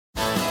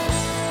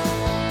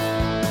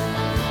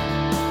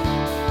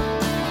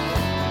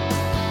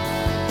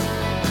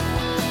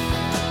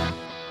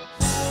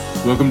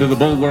Welcome to the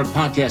Bulwark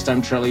Podcast.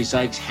 I'm Charlie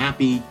Sykes.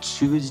 Happy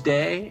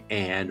Tuesday,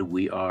 and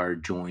we are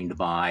joined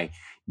by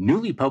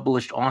newly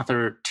published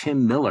author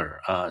Tim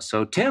Miller.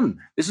 So, Tim,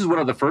 this is one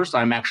of the first.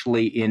 I'm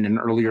actually in an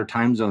earlier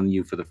time zone than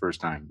you for the first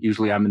time.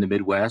 Usually I'm in the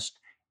Midwest,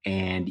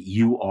 and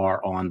you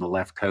are on the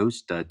left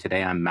coast.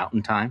 Today I'm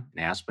Mountain Time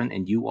in Aspen,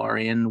 and you are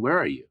in, where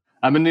are you?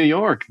 I'm in New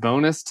York.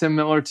 Bonus Tim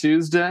Miller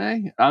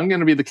Tuesday. I'm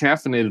going to be the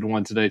caffeinated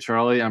one today,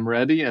 Charlie. I'm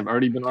ready. I've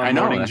already been on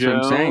Morning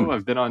Joe.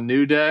 I've been on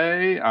New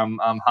Day. I'm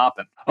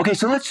hopping. Okay,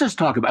 so let's just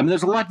talk about. I mean,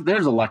 there's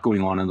a lot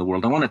going on in the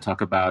world. I want to talk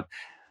about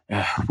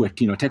what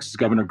Texas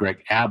Governor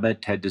Greg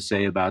Abbott had to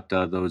say about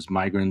those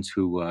migrants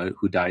who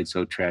died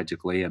so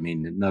tragically. I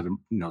mean, another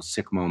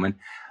sick moment.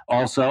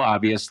 Also,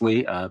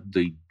 obviously,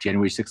 the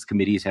January 6th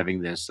committee is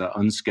having this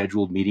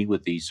unscheduled meeting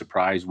with the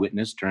surprise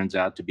witness. Turns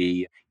out to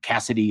be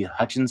Cassidy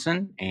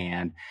Hutchinson,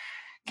 and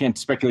can't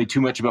speculate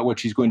too much about what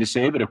she's going to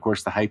say. But of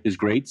course, the hype is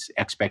great.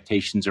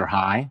 Expectations are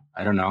high.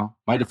 I don't know.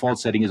 My default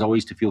setting is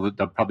always to feel that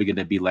they're probably going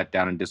to be let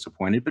down and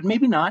disappointed, but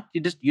maybe not.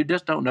 You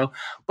just don't know.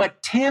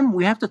 But Tim,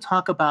 we have to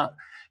talk about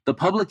the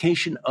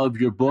publication of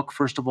your book.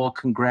 First of all,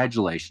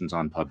 congratulations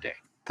on Pub Day.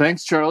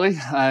 Thanks, Charlie.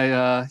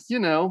 I,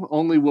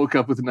 only woke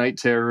up with night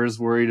terrors,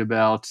 worried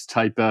about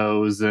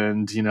typos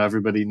and,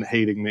 everybody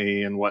hating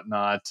me and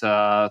whatnot 3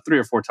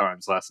 or 4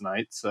 times last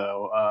night.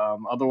 So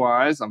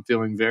otherwise, I'm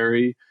feeling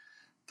very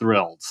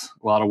thrilled.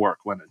 A lot of work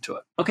went into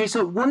it. Okay,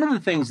 so one of the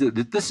things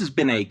that this has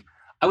been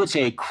I would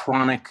say a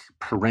chronic,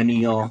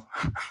 perennial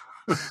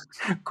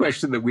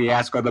question that we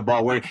ask on the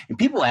ball, and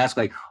people ask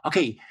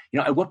okay,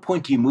 at what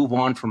point do you move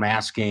on from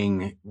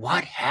asking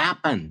what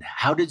happened?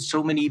 How did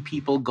so many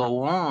people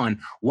go on?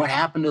 What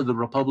happened to the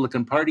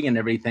Republican Party and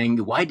everything?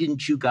 Why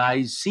didn't you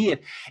guys see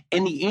it?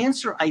 And the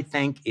answer, I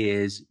think,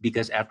 is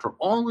because after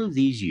all of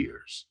these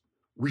years,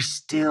 we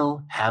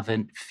still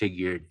haven't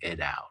figured it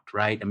out,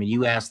 right? I mean,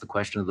 you asked the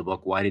question of the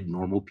book, why did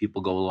normal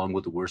people go along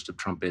with the worst of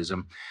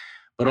Trumpism?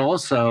 But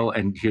also,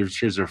 and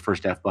here's our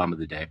first F-bomb of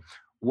the day,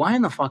 why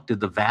in the fuck did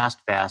the vast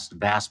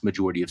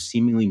majority of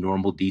seemingly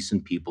normal,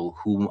 decent people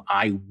whom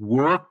I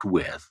worked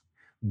with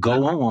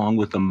go along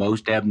with the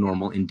most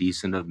abnormal,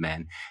 indecent of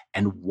men?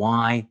 And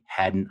why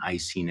hadn't I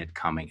seen it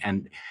coming?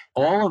 And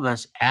all of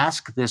us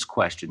ask this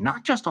question,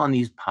 not just on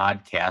these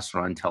podcasts or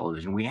on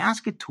television. We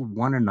ask it to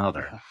one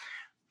another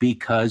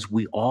because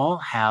we all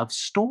have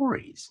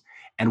stories.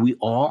 And we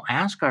all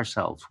ask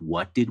ourselves,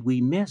 what did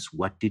we miss?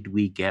 What did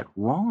we get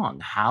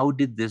wrong? How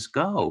did this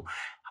go?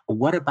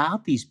 What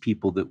about these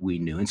people that we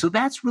knew? And so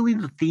that's really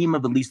the theme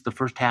of at least the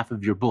first half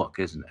of your book,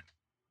 isn't it?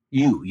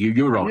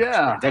 Your own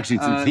experience. Actually,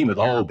 it's the theme of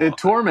the whole book. It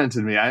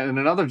tormented me. And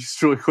another,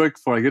 just really quick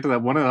before I get to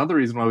that, another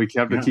reason why we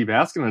keep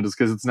asking it is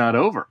because it's not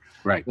over.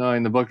 Right.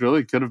 And the book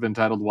really could have been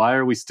titled, Why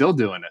Are We Still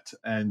Doing It?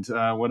 And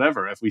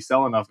whatever. If we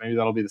sell enough, maybe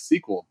that'll be the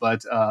sequel.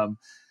 But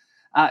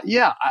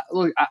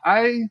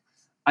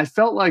I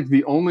felt like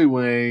the only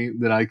way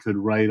that I could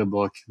write a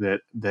book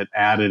that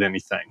added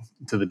anything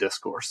to the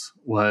discourse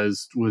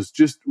was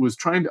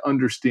trying to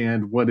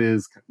understand what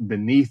is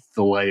beneath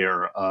the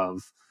layer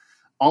of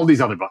all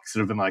these other books that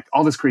have been like,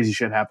 all this crazy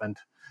shit happened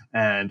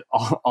and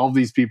all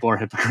these people are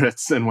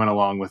hypocrites and went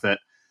along with it.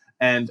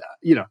 And,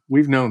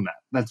 we've known that.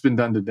 That's been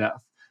done to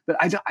death. But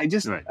I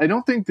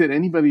don't think that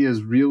anybody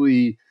has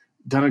really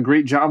done a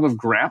great job of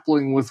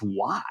grappling with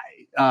why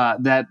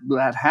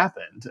that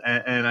happened,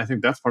 and I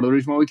think that's part of the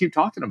reason why we keep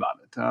talking about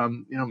it.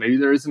 Maybe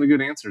there isn't a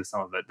good answer to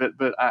some of it,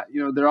 but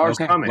there are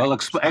coming. Well,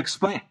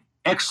 explain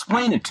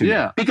it to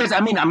me, because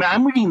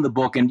I'm reading the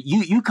book, and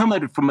you come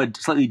at it from a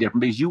slightly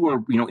different, because you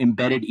were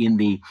embedded in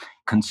the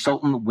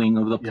consultant wing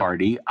of the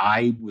party.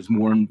 I was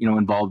more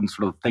involved in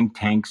sort of think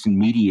tanks and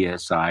media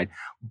side,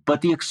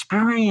 but the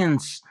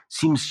experience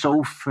seems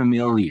so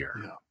familiar.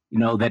 Yeah.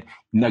 That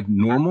like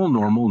normal,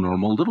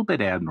 a little bit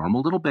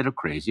abnormal, a little bit of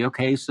crazy.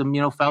 Okay, some,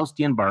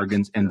 Faustian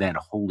bargains, and then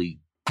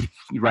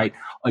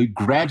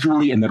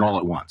gradually, and then all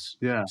at once.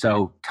 Yeah.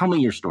 So tell me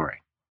your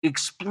story.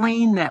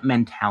 Explain that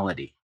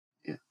mentality.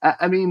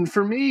 I mean,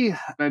 for me,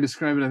 I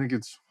describe it, I think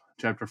it's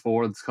chapter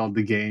 4, it's called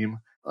The Game.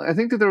 I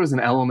think that there was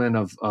an element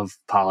of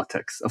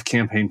politics, of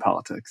campaign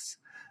politics,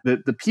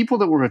 that the people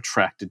that were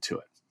attracted to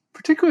it,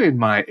 particularly in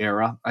my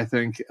era, I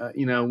think,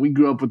 we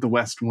grew up with the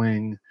West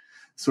Wing.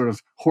 Sort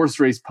of horse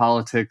race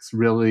politics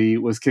really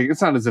was king.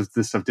 It's not as if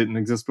this stuff didn't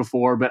exist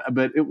before, but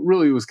it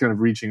really was kind of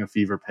reaching a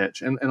fever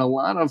pitch. And a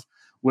lot of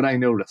what I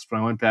noticed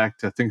when I went back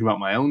to think about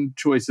my own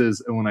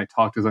choices and when I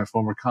talked with my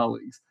former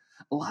colleagues,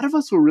 a lot of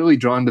us were really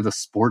drawn to the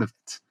sport of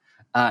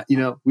it.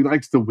 We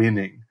liked the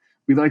winning.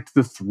 We liked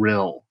the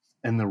thrill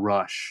and the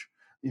rush.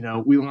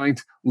 We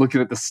liked looking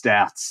at the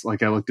stats,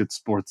 like I looked at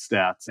sports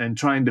stats, and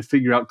trying to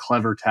figure out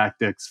clever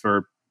tactics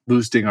for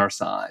boosting our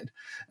side.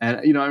 And,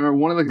 I remember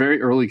one of the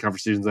very early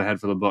conversations I had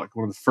for the book,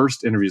 one of the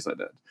first interviews I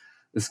did,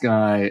 this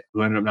guy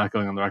who ended up not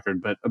going on the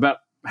record, but about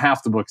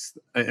half the book's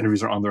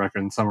interviews are on the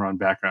record and some are on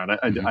background.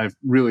 I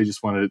really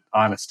just wanted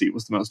honesty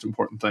was the most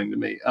important thing to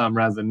me,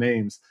 rather than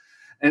names.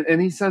 And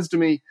he says to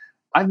me,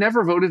 I've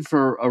never voted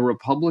for a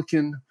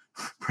Republican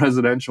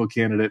presidential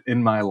candidate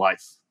in my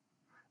life.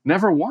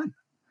 Never one.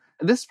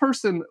 This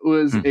person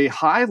was Hmm. a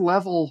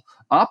high-level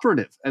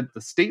operative at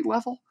the state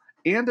level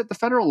and at the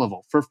federal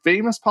level for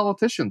famous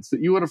politicians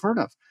that you would have heard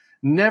of.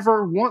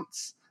 Never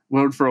once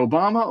voted for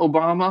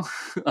Obama,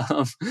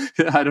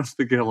 I don't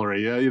think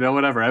Hillary,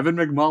 whatever, Evan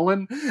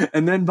McMullen,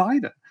 and then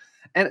Biden.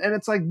 And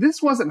it's like,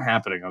 this wasn't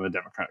happening on the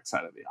Democratic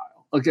side of the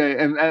aisle. Okay,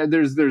 and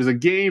there's a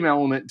game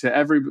element to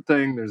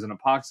everything. There's an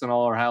epox in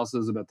all our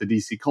houses about the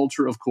DC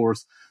culture, of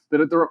course.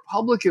 But at the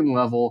Republican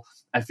level,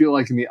 I feel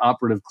like in the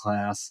operative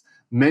class,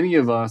 many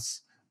of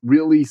us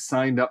really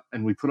signed up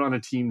and we put on a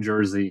team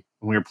jersey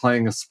and we were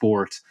playing a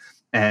sport,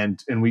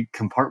 and we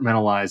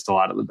compartmentalized a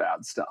lot of the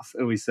bad stuff.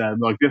 And we said,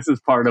 look, this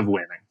is part of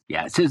winning.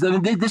 Yeah, so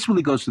this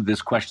really goes to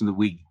this question that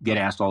we get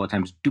asked all the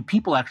time: is, do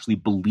people actually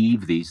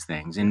believe these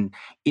things? And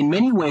in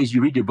many ways,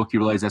 you read your book, you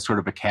realize that's sort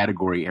of a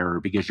category error,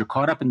 because you're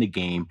caught up in the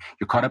game,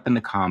 you're caught up in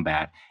the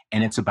combat,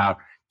 and it's about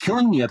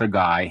killing the other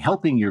guy,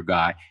 helping your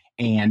guy.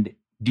 And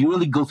do you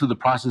really go through the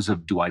process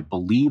of, do I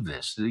believe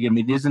this? I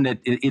mean, isn't it?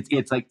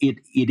 It's like it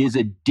is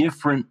a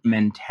different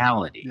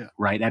mentality, Yeah.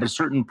 right? At a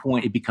certain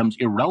point, it becomes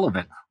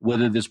irrelevant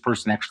whether this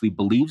person actually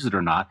believes it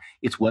or not.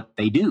 It's what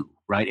they do,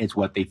 right? It's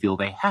what they feel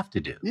they have to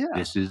do. Yeah.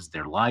 This is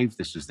their life.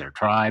 This is their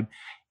tribe,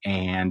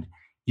 and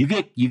you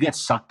get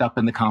sucked up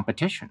in the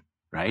competition,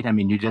 right? I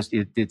mean,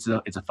 it's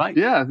a fight.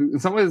 Yeah, in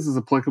some ways, this is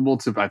applicable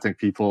to, I think,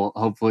 people.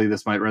 Hopefully,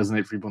 this might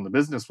resonate for people in the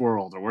business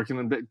world or working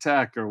in big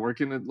tech or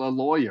working as a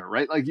lawyer,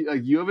 right? Like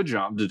you have a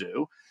job to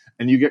do,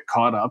 and you get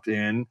caught up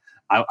in,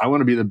 I want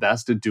to be the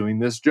best at doing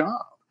this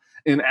job.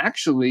 And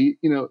actually,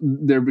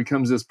 there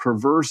becomes this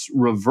perverse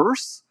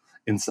reverse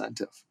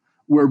incentive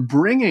where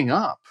bringing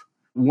up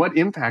what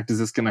impact is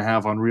this going to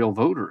have on real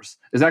voters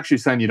is actually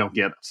saying you don't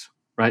get it,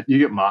 right? You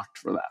get mocked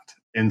for that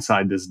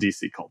inside this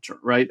DC culture,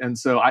 right? And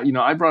so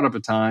I brought up a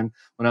time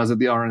when I was at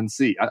the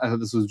RNC. I thought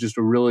this was just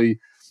a really,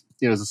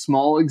 it's a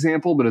small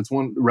example, but it's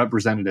one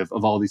representative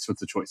of all these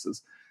sorts of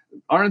choices.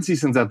 RNC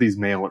sends out these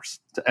mailers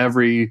to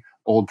every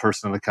old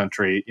person in the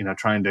country,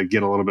 trying to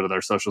get a little bit of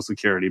their Social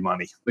Security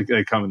money.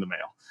 They come in the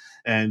mail.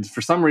 And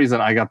for some reason,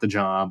 I got the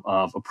job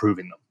of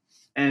approving them.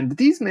 And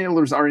these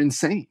mailers are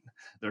insane.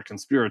 They're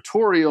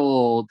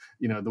conspiratorial.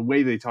 The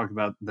way they talk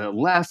about the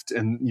left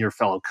and your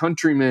fellow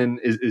countrymen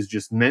is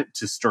just meant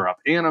to stir up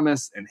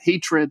animus and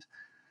hatred.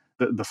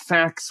 The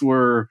facts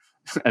were,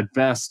 at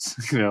best,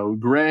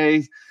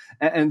 gray.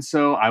 And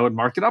so I would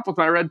mark it up with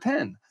my red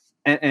pen.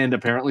 And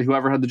apparently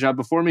whoever had the job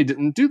before me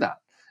didn't do that.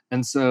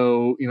 And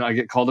so, I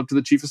get called up to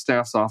the chief of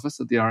staff's office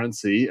at the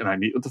RNC, and I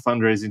meet with the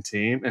fundraising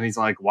team. And he's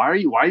like, why are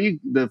you,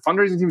 the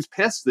fundraising team's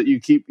pissed that you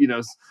keep,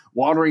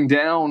 watering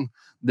down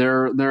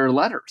their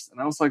letters.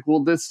 And I was like,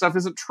 well, this stuff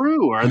isn't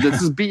true, or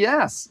this is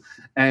BS.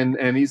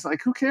 And he's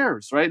like, who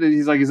cares, right? And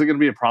he's like, is it going to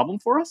be a problem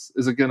for us?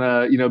 Is it going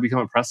to, become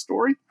a press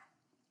story?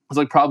 I was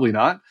like, probably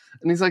not.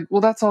 And he's like,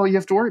 well, that's all you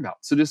have to worry about.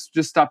 So just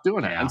stop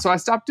doing it. Yeah. And so I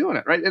stopped doing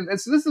it, right? And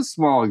so this is a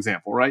small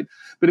example, right?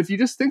 But if you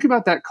just think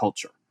about that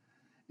culture,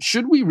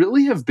 should we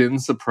really have been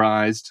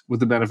surprised, with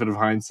the benefit of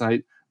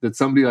hindsight, that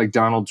somebody like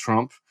Donald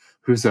Trump,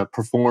 who's a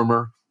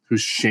performer,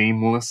 who's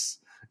shameless,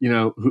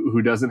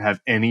 who doesn't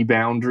have any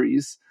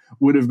boundaries,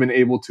 would have been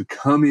able to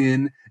come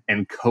in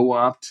and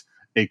co-opt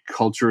a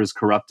culture as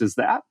corrupt as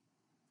that?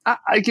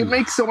 I can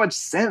make so much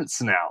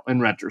sense now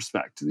in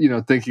retrospect,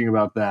 thinking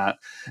about that.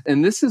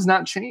 And this has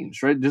not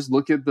changed, right? Just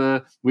look at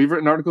we've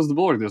written articles in the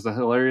blog. There's a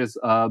hilarious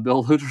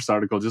Bill Hooters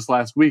article just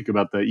last week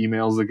about the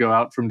emails that go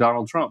out from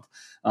Donald Trump.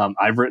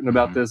 I've written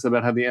about this,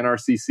 about how the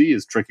NRCC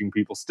is tricking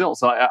people still.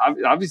 So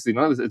obviously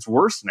none of this, it's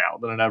worse now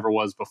than it ever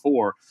was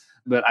before.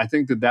 But I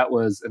think that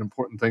was an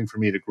important thing for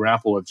me to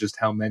grapple with, just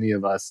how many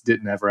of us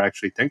didn't ever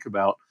actually think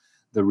about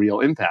the real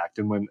impact.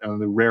 And when, on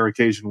the rare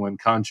occasion when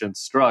conscience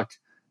struck,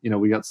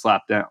 we got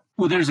slapped down.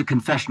 Well, there's a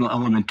confessional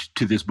element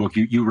to this book.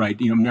 You write,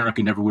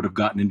 America never would have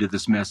gotten into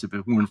this mess if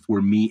it weren't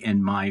for me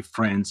and my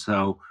friends.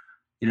 So,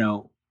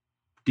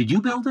 did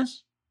you build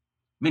this?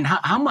 I mean,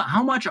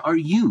 how much are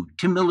you,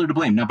 Tim Miller, to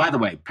blame? Now, by the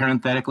way,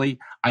 parenthetically,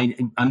 I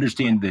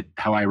understand that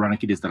how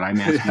ironic it is that I'm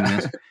asking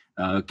this.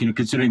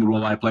 Considering the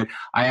role I played,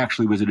 I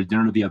actually was at a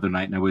dinner the other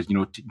night, and I was,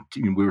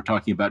 we were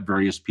talking about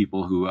various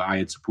people who I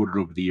had supported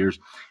over the years,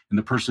 and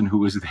the person who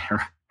was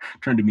there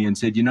turned to me and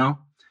said,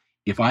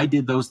 if I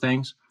did those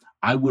things,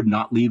 I would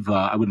not leave.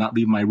 I would not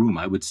leave my room.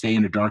 I would stay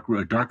in a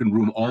darkened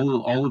room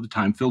all of the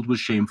time, filled with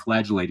shame,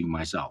 flagellating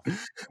myself.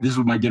 This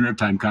was my dinner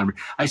time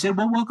conversation. I said,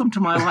 "Well, welcome to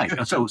my life."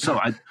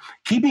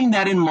 Keeping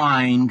that in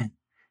mind.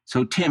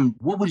 So, Tim,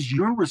 what was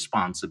your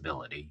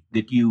responsibility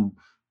that you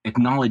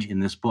acknowledge in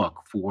this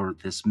book for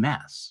this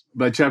mess?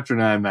 By chapter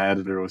 9, my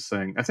editor was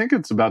saying, "I think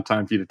it's about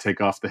time for you to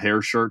take off the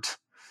hair shirt."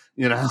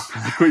 We've got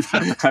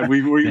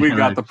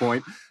the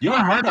point. You're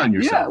hard on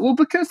yourself. Yeah, well,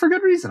 because for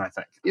good reason, I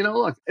think.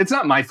 Look, it's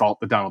not my fault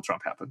that Donald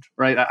Trump happened,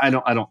 right? I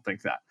don't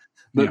think that.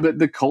 But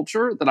the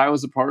culture that I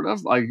was a part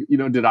of,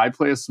 did I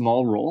play a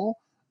small role?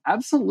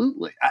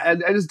 Absolutely. I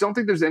just don't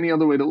think there's any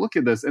other way to look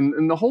at this.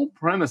 And the whole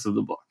premise of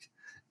the book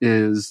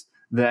is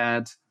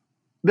that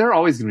there are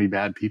always going to be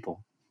bad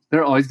people. There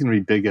are always going to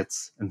be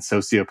bigots and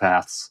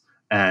sociopaths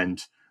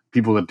and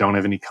people that don't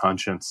have any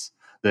conscience,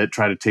 that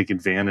try to take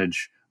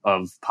advantage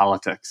of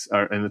politics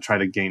and to try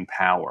to gain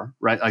power,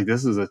 right? Like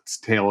this is a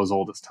tale as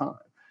old as time.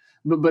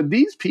 But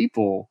these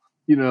people,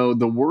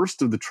 the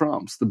worst of the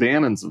Trumps, the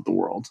Bannons of the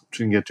world, which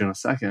we can get to in a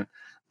second,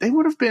 they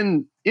would have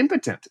been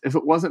impotent if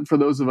it wasn't for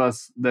those of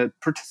us that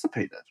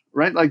participated,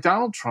 right? Like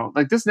Donald Trump,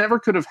 like this never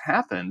could have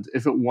happened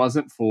if it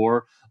wasn't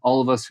for all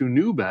of us who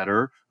knew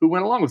better, who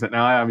went along with it.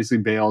 Now, I obviously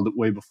bailed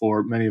way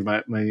before many of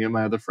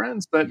my other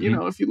friends, but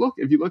Mm-hmm.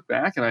 if you look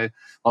back, and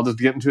I'll just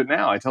get into it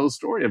now. I tell the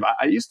story of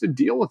I used to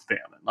deal with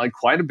Bannon like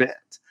quite a bit.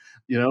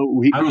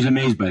 I was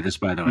amazed by this,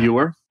 by the way. You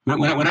were.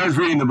 When I was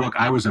reading the book,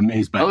 I was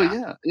amazed by Oh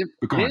that. yeah,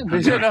 Go on.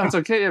 no, it's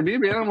okay. Yeah, me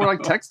and Bannon were like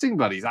texting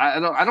buddies. I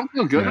don't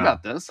feel good Yeah.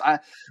 about this.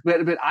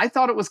 But I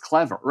thought it was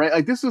clever, right?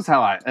 Like this was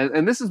how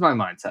and this is my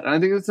mindset, and I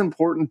think it's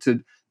important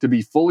to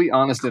be fully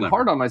honest and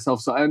hard on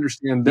myself, so I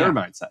understand their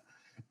mindset.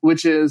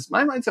 Which is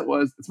my mindset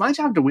was it's my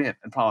job to win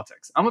in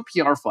politics. I'm a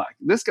PR flag.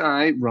 This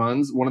guy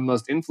runs one of the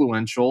most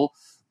influential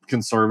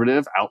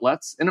conservative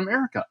outlets in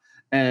America.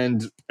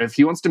 And if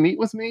he wants to meet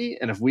with me,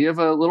 and if we have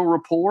a little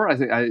rapport, I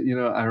think I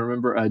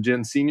remember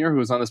Jen Senior, who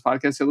was on this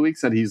podcast the other week,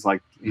 said he's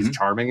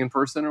charming in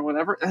person or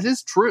whatever. That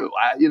is true.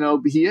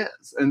 He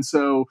is, and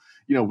so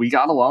we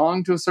got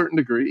along to a certain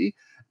degree,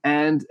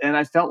 and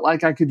I felt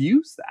like I could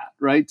use that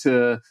right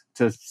to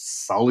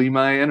sully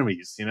my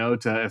enemies.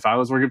 If I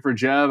was working for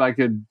Jeb, I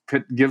could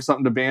give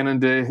something to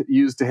Bannon to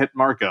use to hit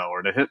Marco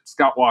or to hit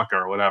Scott Walker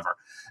or whatever,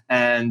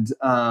 and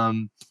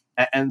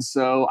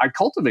so I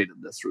cultivated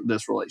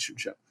this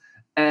relationship.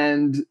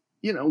 And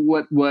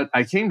what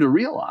I came to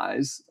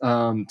realize,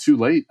 too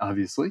late,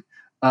 obviously,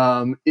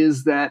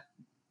 is that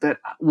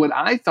what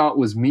I thought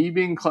was me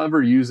being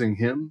clever using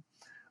him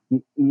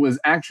was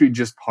actually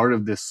just part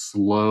of this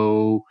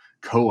slow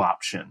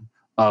co-option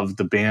of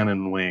the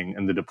Bannon wing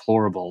and the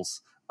deplorables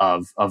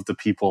of the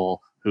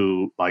people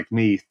who, like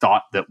me,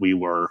 thought that we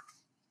were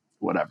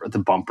whatever, the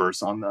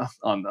bumpers on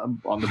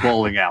the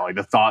bowling alley,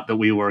 the thought that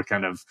we were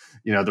kind of,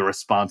 the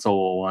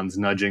responsible ones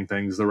nudging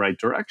things the right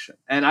direction.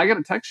 And I got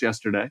a text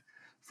yesterday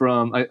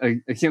from,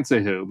 I can't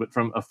say who, but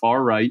from a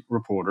far right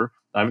reporter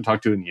I haven't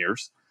talked to in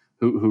years,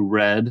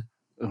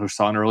 who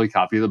saw an early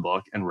copy of the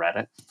book and read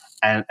it.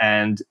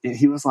 And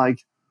he was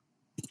like,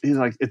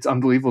 it's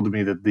unbelievable to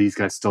me that these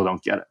guys still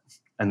don't get it,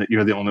 and that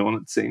you're the only one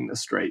that's seeing this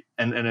straight.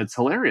 And it's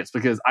hilarious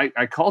because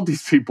I called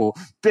these people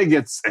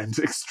bigots and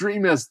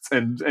extremists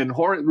and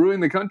ruin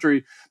the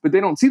country, but they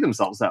don't see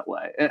themselves that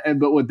way.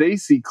 But what they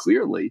see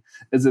clearly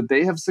is that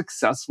they have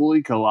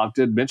successfully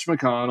co-opted Mitch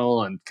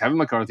McConnell and Kevin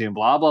McCarthy and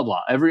blah, blah,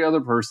 blah, every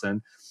other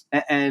person.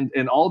 And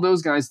all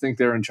those guys think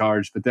they're in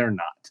charge, but they're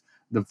not.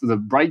 The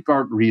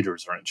Breitbart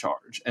readers are in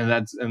charge. And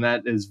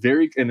that is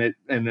very, and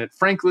it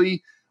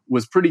frankly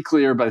was pretty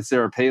clear by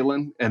Sarah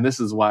Palin, and this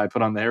is why I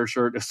put on the hair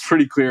shirt. It's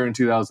pretty clear in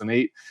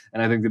 2008,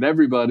 and I think that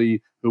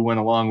everybody who went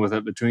along with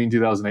it between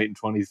 2008 and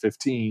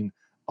 2015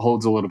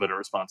 holds a little bit of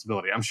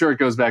responsibility. I'm sure it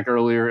goes back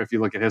earlier. If you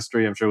look at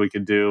history, I'm sure we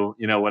could do,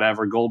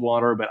 whatever,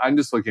 Goldwater, but I'm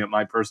just looking at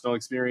my personal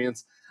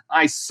experience.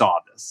 I saw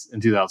this in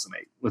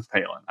 2008 with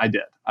Palin. I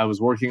did. I was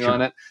working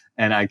on it,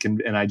 and I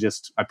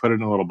put it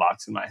in a little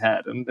box in my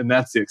head, and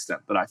that's the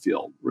extent that I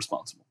feel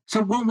responsible.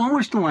 So while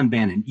we're still on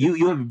Bannon,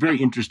 you have a very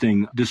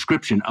interesting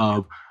description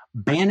of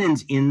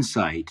Bannon's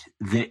insight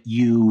that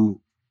you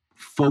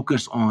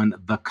focus on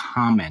the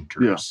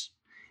commenters.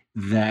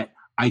 That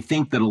I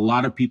think that a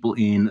lot of people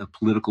in the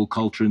political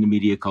culture, in the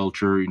media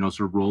culture,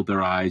 sort of rolled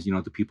their eyes,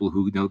 the people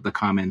who, the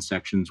comment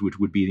sections, which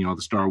would be,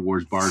 the Star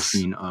Wars bar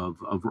scene of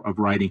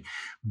writing.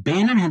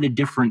 Bannon had a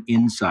different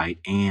insight,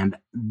 and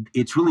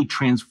it's really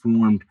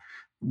transformed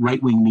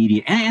right-wing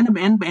media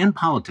and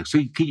politics. So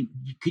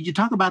could you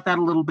talk about that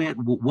a little bit?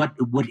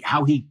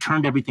 How he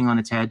turned everything on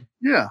its head?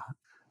 Yeah.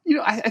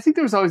 I think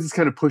there was always this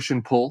kind of push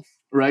and pull,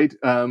 right?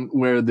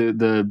 Where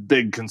the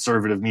big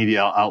conservative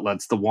media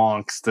outlets, the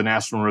wonks, the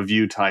National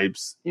Review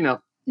types,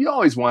 you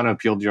always want to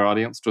appeal to your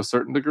audience to a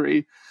certain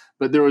degree.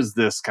 But there was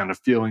this kind of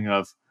feeling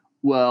of,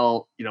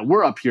 well,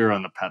 we're up here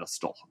on the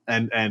pedestal,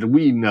 and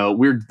we know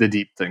we're the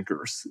deep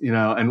thinkers,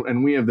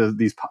 and we have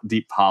these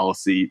deep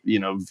policy,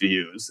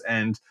 views.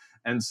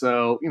 And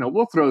so,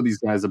 we'll throw these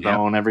guys a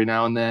bone every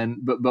now and then,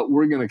 but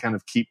we're going to kind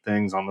of keep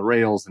things on the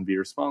rails and be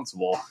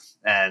responsible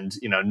and,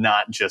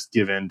 not just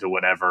give in to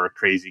whatever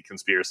crazy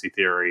conspiracy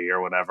theory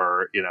or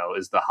whatever,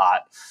 is the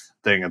hot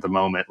thing at the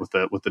moment with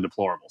the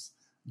deplorables.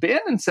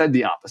 Bannon said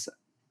the opposite.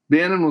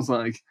 Bannon was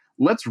like,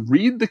 let's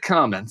read the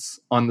comments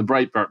on the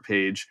Breitbart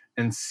page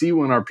and see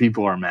what our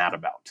people are mad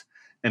about.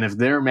 And if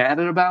they're mad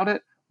about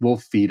it, we'll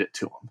feed it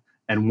to them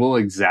and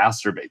we'll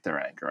exacerbate their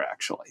anger,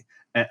 actually.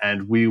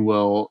 And we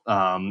will,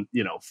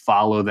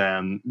 follow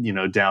them,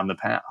 down the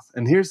path.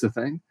 And here's the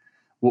thing.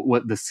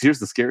 Here's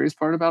the scariest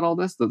part about all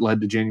this that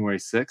led to January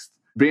 6th.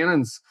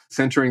 Bannon's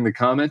centering the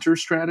commenter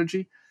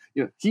strategy.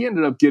 He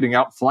ended up getting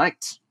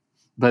outflanked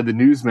by the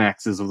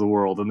Newsmaxes of the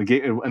world and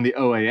the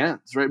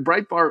OANs, right?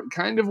 Breitbart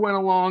kind of went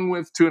along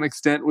with, to an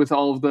extent, with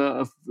all of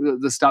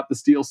the Stop the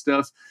Steal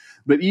stuff.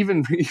 But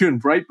even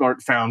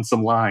Breitbart found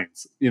some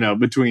lines,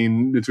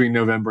 between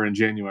November and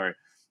January.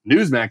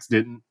 Newsmax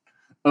didn't.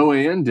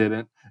 OAN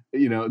didn't.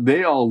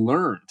 they all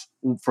learned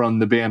from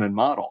the Bannon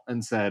model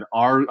and said,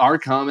 our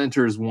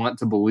commenters want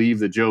to believe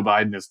that Joe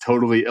Biden is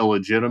totally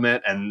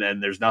illegitimate and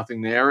there's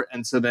nothing there.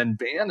 And so then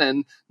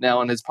Bannon, now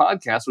on his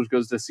podcast, which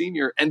goes to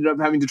Senior, ended up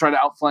having to try to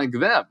outflank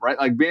them, right?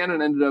 Like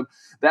Bannon ended up,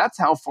 that's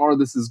how far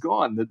this has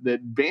gone, that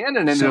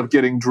Bannon ended up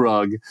getting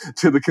drug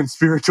to the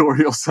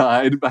conspiratorial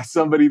side by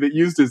somebody that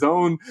used his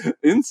own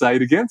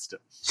insight against him.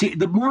 See,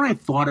 the more I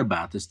thought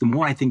about this, the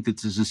more I think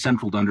that this is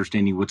central to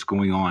understanding what's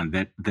going on,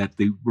 that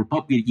the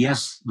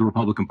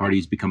Republican Party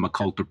has become a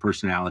cult of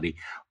personality,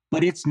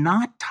 but it's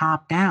not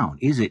top down,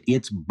 is it?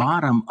 It's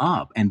bottom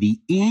up. And the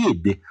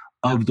id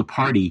of the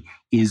party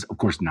is, of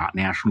course, not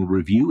National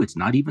Review. It's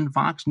not even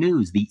Fox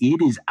News. The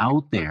id is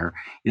out there,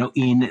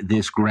 in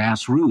this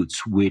grassroots,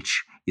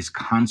 which is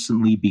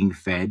constantly being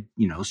fed,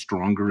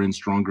 stronger and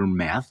stronger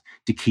meth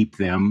to keep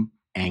them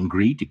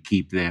angry, to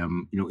keep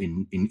them,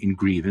 in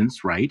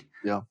grievance, right?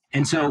 Yeah.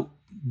 And so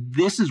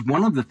this is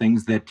one of the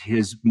things that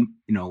has,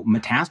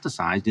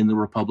 metastasized in the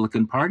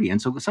Republican Party.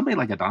 And so somebody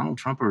like a Donald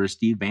Trump or a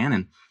Steve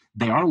Bannon,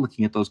 they are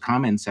looking at those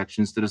comment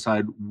sections to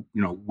decide,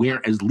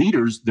 where as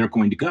leaders they're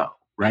going to go.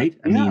 Right?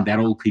 I mean, that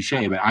old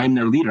cliche, but I'm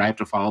their leader. I have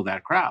to follow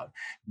that crowd.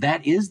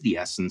 That is the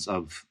essence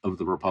of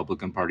the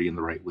Republican Party and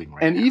the right wing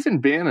right and now. Even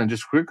Bannon,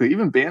 just quickly,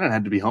 even Bannon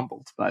had to be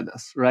humbled by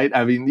this, right?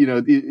 I mean,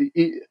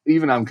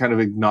 even I'm kind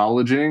of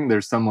acknowledging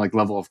there's some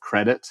level of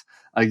credit,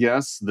 I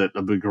guess, that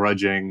a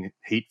begrudging,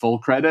 hateful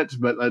credit,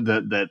 but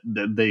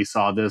that they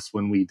saw this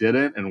when we did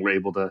it and were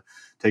able to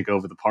take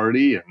over the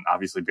party. And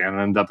obviously Bannon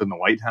ended up in the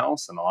White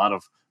House, and a lot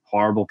of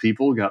horrible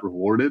people got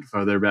rewarded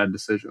for their bad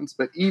decisions.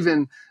 But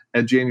even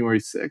at January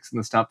 6th and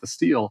the Stop the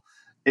Steal,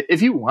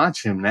 if you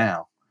watch him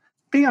now,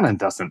 Bannon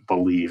doesn't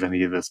believe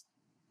any of this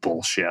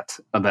bullshit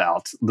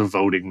about the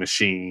voting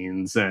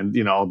machines and,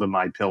 all the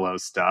MyPillow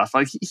stuff.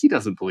 He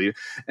doesn't believe it.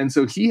 And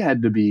so he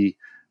had to be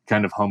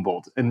kind of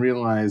humbled and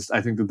realized,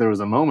 I think, that there was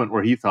a moment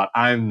where he thought,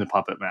 I'm the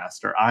puppet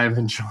master, I'm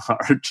in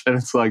charge. And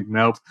it's like,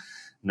 nope,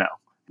 no.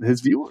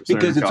 His viewers,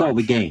 because it's all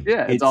the game.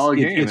 Yeah, it's all a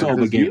game. It's all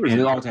the game.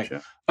 And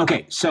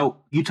okay,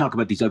 so you talk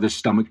about these other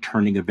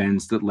stomach-turning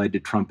events that led to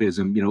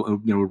Trumpism.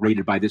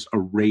 Rated by this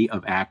array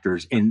of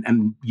actors,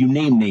 and you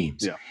name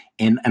names. Yeah.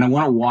 And I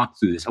want to walk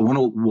through this. I want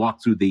to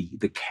walk through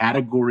the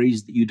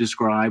categories that you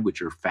describe,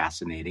 which are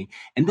fascinating,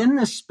 and then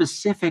the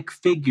specific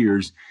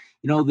figures.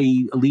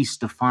 The Elise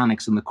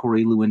Stefanik's and the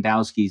Corey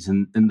Lewandowski's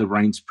and the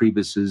Reince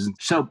Priebus's.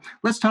 So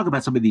let's talk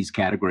about some of these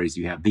categories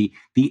you have. The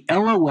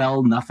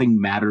LOL nothing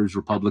matters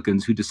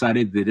Republicans who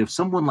decided that if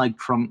someone like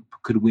Trump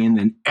could win,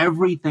 then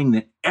everything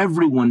that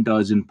everyone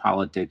does in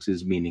politics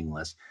is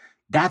meaningless.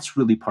 That's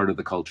really part of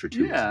the culture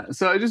too. Yeah.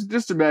 So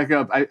just to back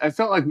up, I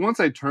felt like once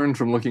I turned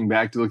from looking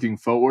back to looking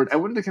forward, I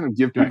wanted to kind of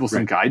give people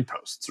some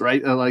guideposts,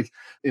 right? Like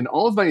in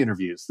all of my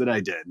interviews that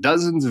I did,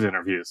 dozens of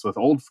interviews with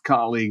old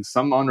colleagues,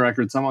 some on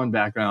record, some on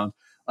background,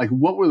 like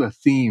what were the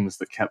themes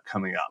that kept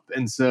coming up?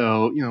 And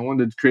so, I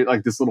wanted to create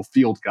this little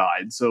field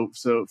guide. So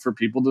for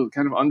people to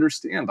kind of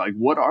understand,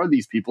 what are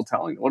these people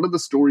telling? What are the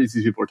stories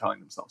these people are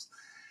telling themselves?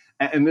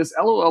 And this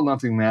LOL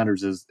nothing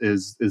matters is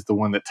the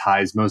one that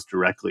ties most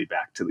directly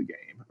back to the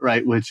game,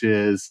 right? Which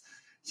is,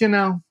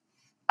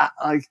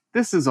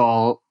 this is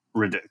all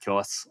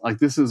ridiculous.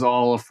 This is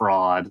all a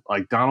fraud.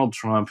 Donald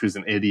Trump, who's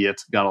an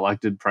idiot, got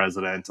elected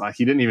president.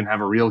 He didn't even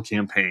have a real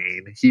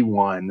campaign. He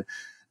won.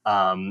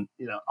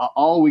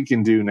 All we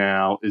can do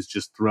now is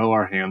just throw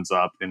our hands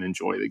up and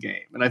enjoy the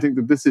game. And I think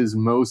that this is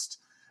most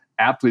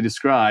aptly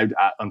described,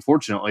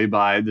 unfortunately,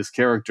 by this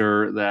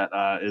character that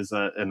is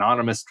an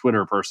anonymous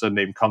Twitter person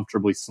named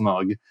Comfortably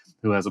Smug,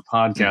 who has a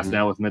podcast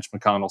now with Mitch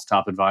McConnell's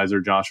top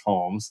advisor, Josh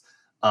Holmes.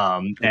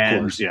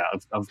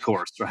 Of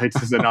course, right?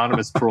 This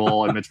anonymous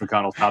troll and Mitch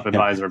McConnell's top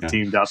advisor have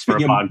teamed up for a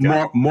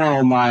podcast.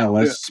 Moral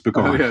nihilists.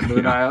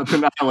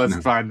 The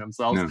nihilists find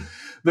themselves. No.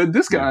 But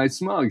this guy,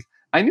 Smug,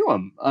 I knew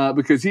him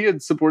because he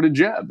had supported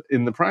Jeb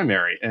in the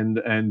primary.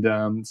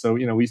 And so,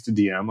 we used to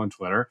DM on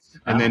Twitter.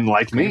 And then,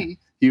 me,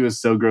 he was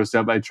so grossed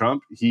out by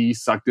Trump, he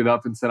sucked it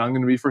up and said, I'm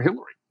going to be for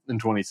Hillary in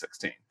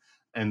 2016.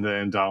 And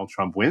then Donald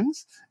Trump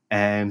wins.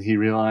 And he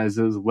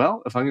realizes,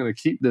 well, if I'm going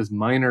to keep this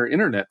minor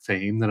internet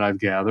fame that I've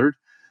gathered,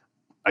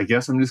 I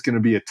guess I'm just going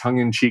to be a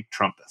tongue-in-cheek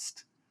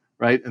Trumpist.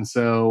 Right. And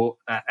so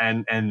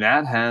and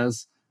that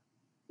has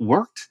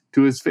worked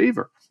to his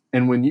favor.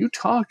 And when you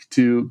talk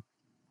to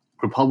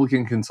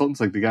Republican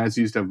consultants, like the guys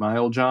who used to have my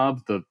old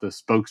job, the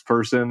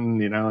spokesperson,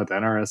 at the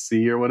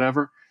NRSC or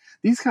whatever,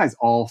 these guys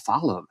all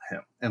follow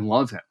him and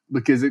love him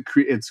because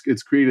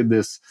it's created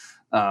this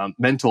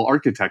mental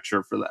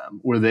architecture for them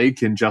where they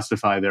can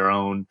justify their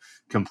own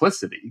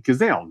complicity because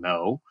they all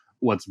know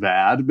what's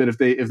bad. But if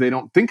they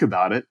don't think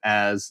about it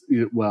as,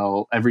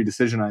 well, every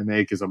decision I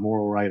make is a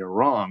moral right or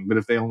wrong, but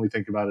if they only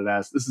think about it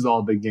as this is all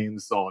a big game,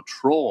 this is all a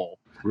troll,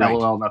 right.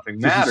 LOL nothing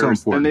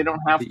matters, then they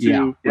don't have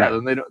to.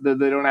 Then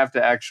they don't have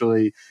to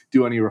actually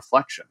do any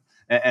reflection.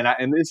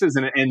 And this is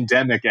an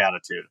endemic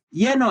attitude.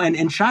 Yeah, no,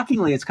 and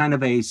shockingly, it's kind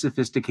of a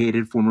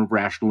sophisticated form of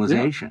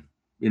rationalization.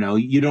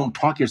 You don't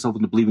talk yourself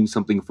into believing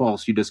something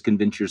false. You just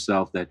convince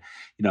yourself that,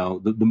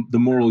 the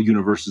moral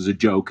universe is a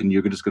joke and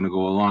you're just going to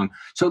go along.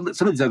 So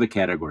some of these other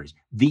categories,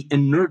 the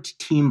inert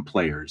team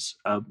players,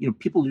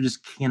 people who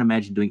just can't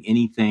imagine doing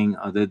anything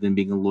other than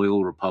being a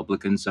loyal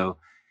Republican. So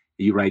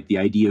you're right. The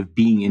idea of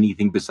being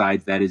anything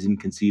besides that is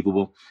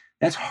inconceivable.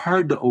 That's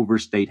hard to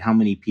overstate how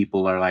many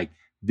people are like,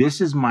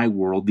 this is my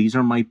world. These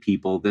are my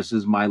people. This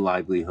is my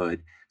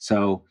livelihood.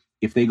 So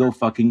if they go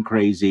fucking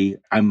crazy,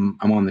 I'm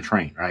on the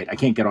train, right? I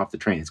can't get off the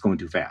train. It's going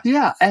too fast.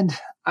 Yeah, and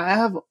I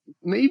have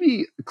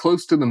maybe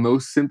close to the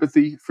most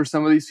sympathy for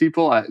some of these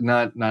people.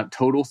 Not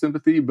total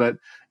sympathy, but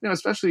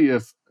especially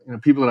if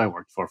people that I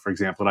worked for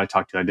example, that I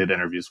talked to, I did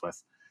interviews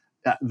with,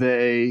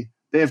 they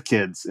have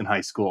kids in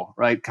high school,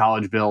 right?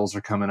 College bills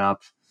are coming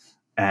up.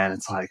 And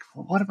it's like,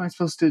 well, what am I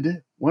supposed to do?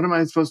 What am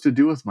I supposed to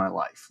do with my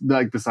life?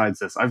 Like, besides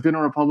this, I've been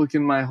a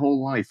Republican my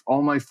whole life.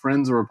 All my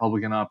friends are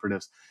Republican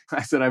operatives.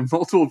 I said, I have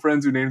multiple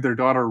friends who named their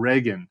daughter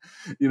Reagan.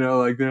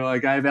 They're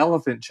like, I have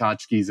elephant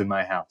tchotchkes in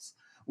my house.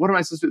 What am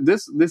I supposed to do?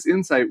 This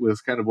insight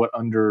was kind of what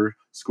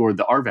underscored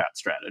the RVAT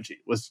strategy,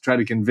 was to try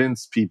to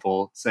convince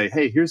people, say,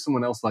 hey, here's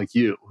someone else like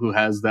you who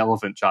has the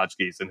elephant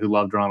tchotchkes and who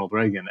loved Ronald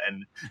Reagan.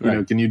 And,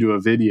 Right. Can you do a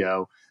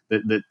video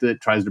that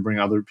tries to bring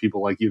other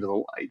people like you to the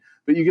light?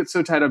 But you get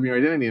so tied up in your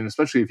identity, and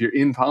especially if you're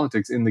in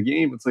politics, in the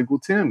game, it's like, well,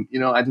 Tim,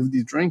 I'd have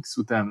these drinks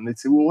with them, and they'd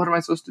say, well, what am I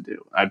supposed to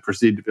do? I'd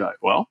proceed to be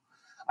like, well,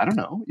 I don't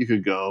know. You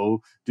could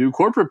go do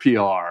corporate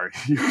PR.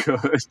 You could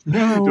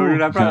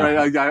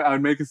right? I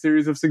would make a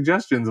series of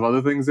suggestions of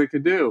other things they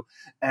could do,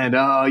 and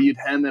you'd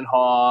hem and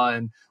haw,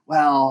 and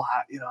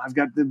I've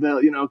got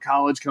the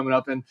college coming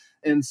up,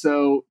 and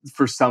so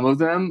for some of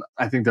them,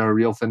 I think there are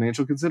real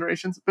financial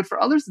considerations, but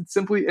for others, it's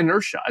simply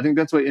inertia. I think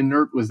that's why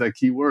inert was that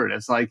key word.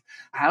 It's like,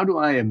 how do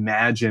I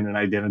imagine an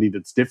identity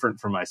that's different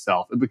for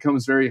myself? It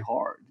becomes very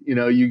hard.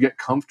 You get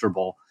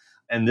comfortable,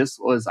 and this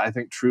was, I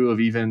think, true of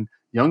even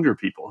younger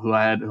people who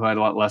I had a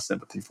lot less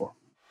sympathy for.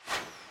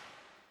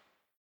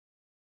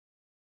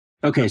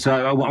 Okay, so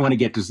I want to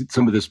get to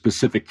some of the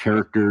specific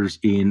characters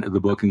in the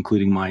book,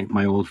 including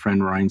my old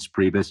friend Ryan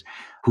Priebus,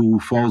 who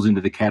falls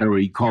into the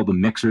category you call the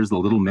mixers, the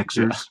little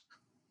mixers.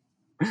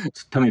 Yeah.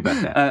 Tell me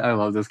about that. I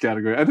love this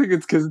category. I think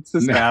it's because it's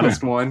the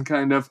saddest one,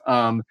 kind of.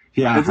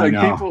 It's like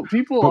I know.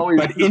 people always,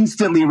 but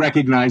instantly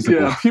recognizable.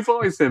 Yeah, people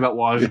always say about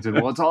Washington,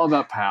 well, it's all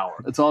about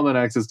power. It's all about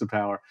access to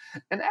power.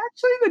 And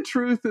actually, the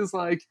truth is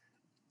like,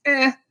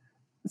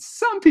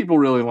 some people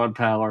really want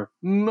power.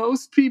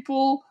 Most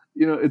people,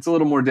 it's a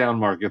little more down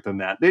market than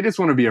that. They just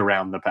want to be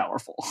around the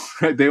powerful,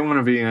 right? They want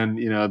to be in,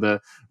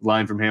 the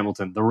line from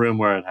Hamilton, the room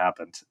where it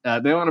happened.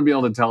 They want to be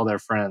able to tell their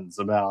friends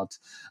about,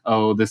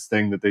 this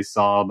thing that they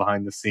saw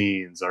behind the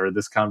scenes, or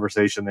this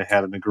conversation they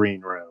had in the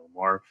green room,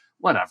 or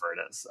whatever it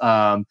is.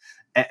 And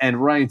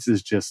Reince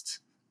is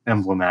just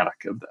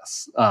emblematic of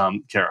this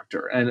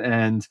character.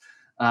 And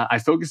I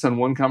focused on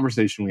one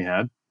conversation we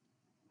had,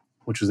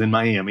 which was in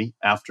Miami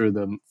after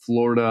the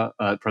Florida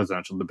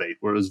presidential debate,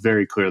 where it was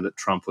very clear that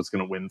Trump was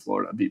going to win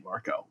Florida and beat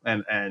Marco.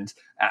 And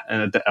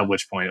at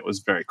which point it was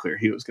very clear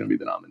he was going to be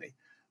the nominee.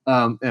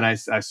 And I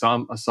saw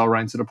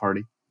Reince at a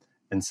party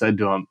and said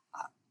to him,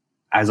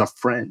 as a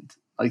friend,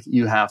 like,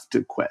 you have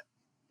to quit.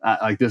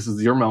 Like, this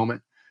is your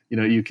moment.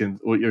 You can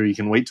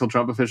wait till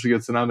Trump officially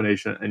gets the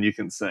nomination, and you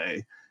can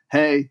say,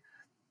 hey,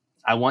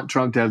 I want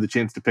Trump to have the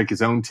chance to pick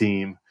his own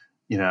team,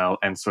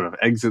 and sort of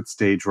exit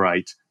stage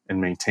right and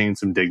maintain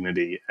some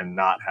dignity and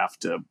not have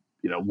to,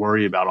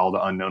 worry about all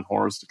the unknown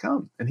horrors to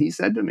come. And he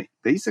said to me,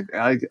 basically,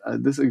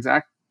 this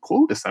exact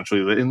quote,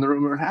 essentially, that in the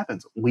room where it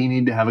happens, we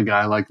need to have a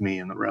guy like me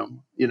in the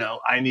room.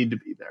 I need to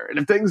be there. And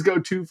if things go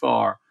too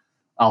far,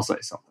 I'll say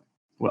something.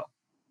 Well,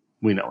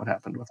 we know what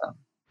happened with them.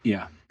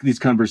 Yeah, these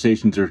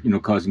conversations are,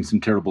 causing some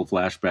terrible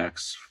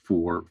flashbacks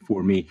for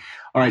me.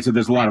 All right, so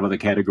there's a lot of other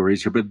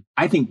categories here, but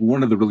I think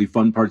one of the really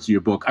fun parts of your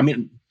book,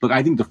 look,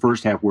 I think the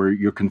first half where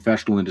you're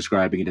confessional in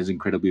describing it is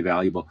incredibly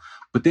valuable.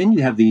 But then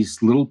you have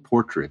these little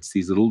portraits,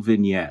 these little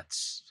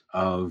vignettes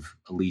of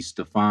Elise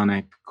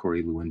Stefanik,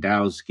 Corey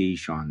Lewandowski,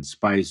 Sean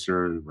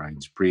Spicer, Ryan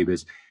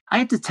Priebus. I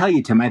have to tell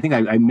you, Tim, I think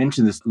I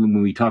mentioned this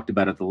when we talked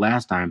about it the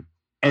last time.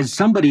 As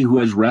somebody who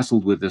has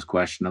wrestled with this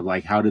question of,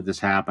 like, how did this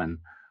happen?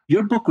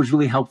 Your book was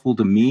really helpful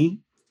to me,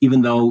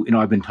 even though,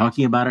 I've been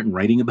talking about it and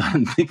writing about it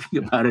and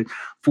thinking about it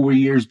for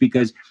years,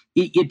 because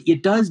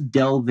it does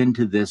delve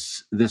into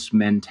this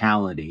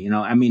mentality.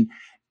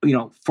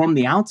 From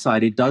the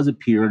outside, it does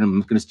appear, and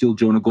I'm going to steal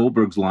Jonah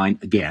Goldberg's line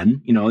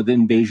again, the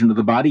invasion of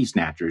the body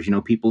snatchers,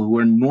 people who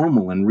are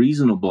normal and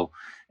reasonable,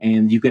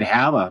 and you could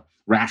have a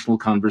rational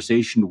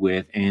conversation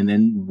with, and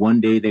then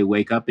one day they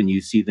wake up and you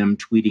see them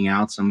tweeting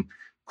out some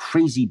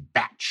crazy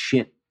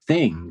batshit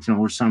things,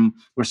 or some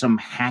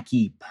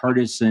hacky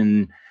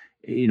partisan,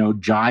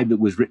 jibe that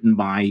was written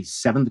by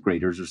seventh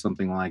graders or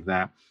something like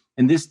that.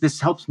 And this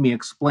helps me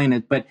explain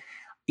it. But,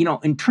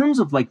 in terms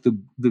of like the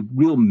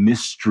real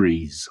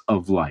mysteries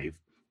of life,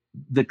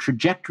 the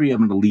trajectory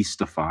of an Elise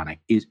Stefanik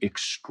is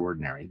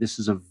extraordinary. This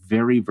is a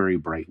very, very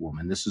bright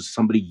woman. This is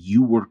somebody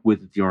you worked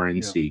with at the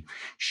RNC. Yeah.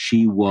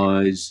 She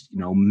was,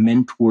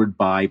 mentored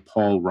by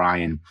Paul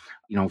Ryan,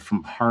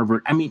 from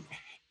Harvard. I mean,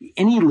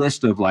 any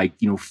list of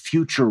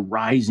future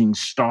rising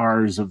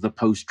stars of the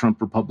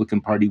post-Trump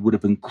Republican Party would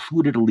have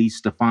included Elise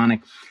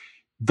Stefanik.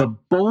 The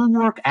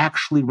Bulwark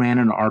actually ran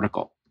an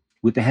article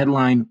with the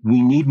headline,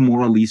 "We need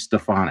more Elise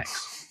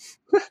Stefaniks."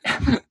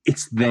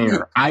 It's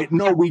there.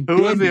 We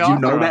did. Did you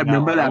know that?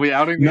 Remember that? Are we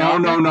outing No,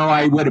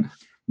 I would have.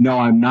 No,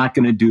 I'm not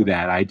going to do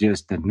that. I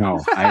just, no.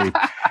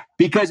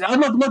 Because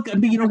look,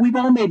 we've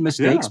all made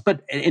mistakes,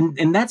 but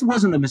that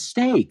wasn't a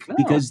mistake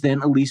because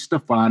then Elise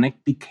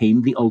Stefanik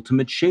became the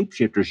ultimate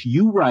shapeshifter.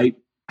 You write,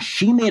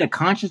 she made a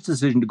conscious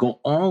decision to go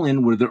all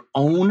in with her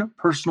own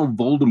personal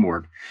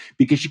Voldemort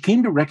because she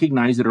came to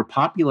recognize that her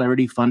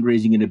popularity,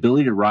 fundraising, and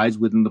ability to rise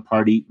within the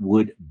party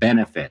would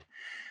benefit.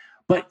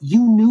 But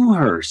you knew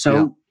her,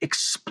 so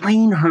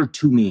explain her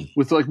to me.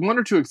 With one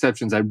or two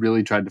exceptions, I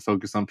really tried to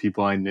focus on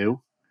people I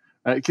knew.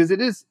 Because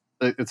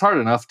it's hard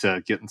enough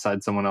to get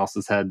inside someone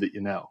else's head that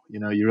you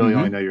really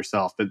only know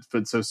yourself.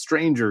 But so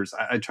strangers,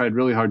 I tried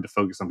really hard to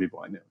focus on people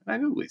I knew. And I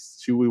knew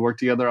Elise. We worked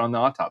together on the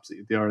autopsy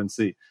at the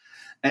RNC.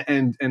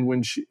 And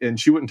when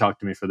she wouldn't talk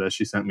to me for this,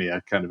 she sent me a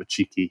kind of a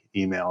cheeky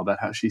email about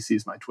how she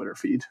sees my Twitter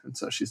feed. And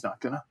so she's not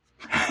going to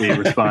be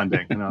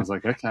responding. And I was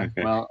like, okay,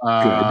 well,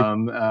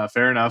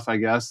 fair enough, I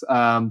guess.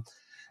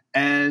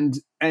 And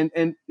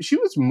she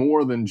was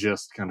more than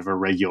just kind of a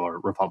regular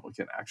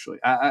Republican, actually.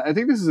 I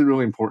think this is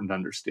really important to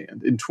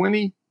understand.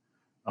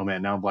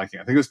 Now I'm blanking.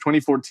 I think it was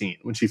 2014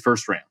 when she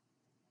first ran.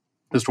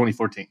 It was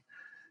 2014.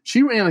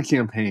 She ran a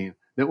campaign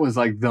that was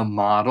like the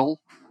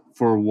model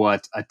for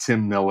what a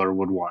Tim Miller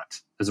would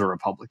want as a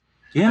Republican.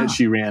 Yeah. And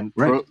she ran,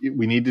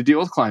 we need to deal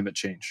with climate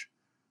change,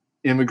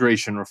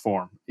 immigration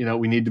reform.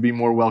 We need to be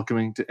more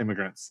welcoming to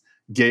immigrants,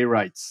 gay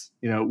rights.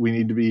 We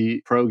need to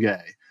be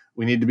pro-gay.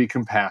 We need to be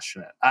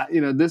compassionate.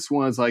 This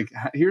was like,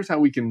 here's how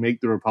we can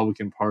make the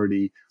Republican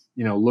Party,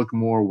 look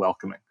more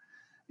welcoming.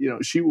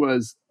 She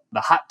was the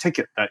hot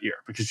ticket that year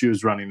because she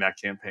was running that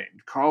campaign.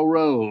 Karl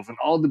Rove and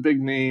all the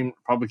big name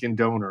Republican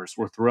donors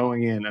were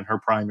throwing in her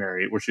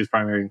primary, where she was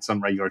primarying some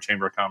regular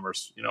Chamber of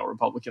Commerce,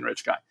 Republican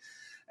rich guy.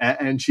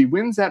 And she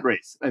wins that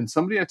race. And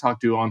somebody I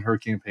talked to on her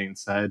campaign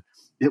said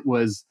it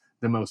was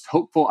the most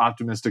hopeful,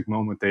 optimistic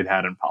moment they'd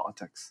had in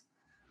politics.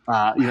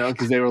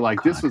 Because they were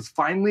like, this was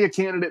finally a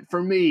candidate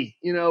for me,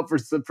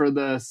 for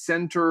the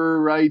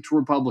center-right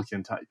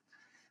Republican type.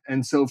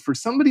 And so for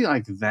somebody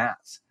like that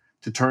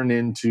to turn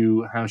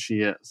into how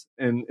she is,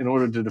 and in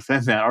order to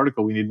defend that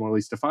article, we need more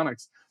Elise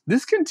Stefaniks.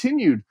 This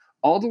continued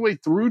all the way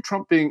through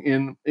Trump being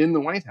in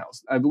the White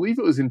House. I believe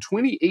it was in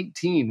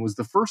 2018 was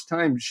the first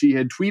time she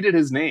had tweeted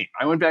his name.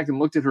 I went back and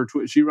looked at her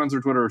Twitter. She runs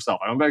her Twitter herself.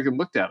 I went back and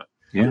looked at it.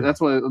 Yeah.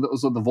 That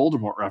was what the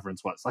Voldemort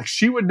reference was. Like,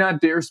 she would not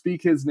dare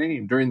speak his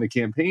name during the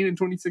campaign in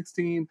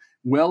 2016,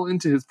 well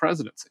into his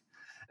presidency.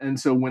 And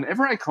so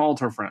whenever I called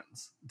her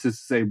friends to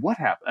say, what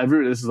happened?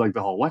 This is like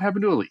the whole, what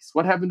happened to Elise?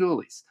 What happened to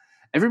Elise?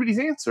 Everybody's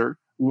answer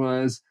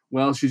was,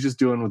 well, she's just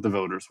doing what the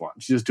voters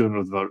want. She's just doing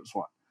what the voters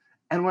want.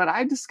 And what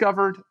I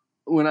discovered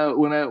when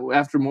I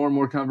after more and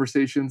more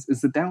conversations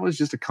is that was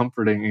just a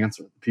comforting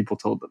answer that people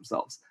told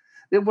themselves.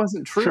 It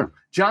wasn't true. Sure.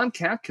 John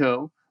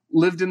Katko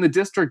lived in the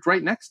district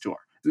right next to her.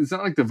 It's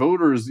not like the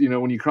voters,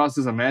 when you cross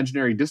this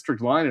imaginary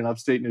district line in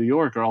upstate New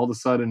York, are all of a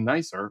sudden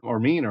nicer or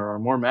meaner or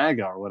more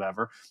MAGA or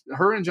whatever.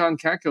 Her and John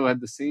Katko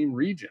had the same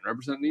region,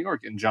 represent New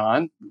York. And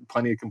John,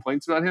 plenty of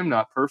complaints about him,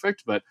 not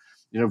perfect, but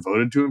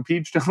voted to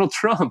impeach Donald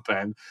Trump,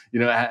 and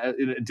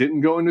it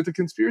didn't go into the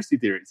conspiracy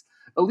theories.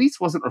 Elise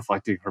wasn't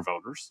reflecting her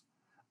voters.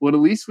 What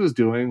Elise was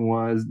doing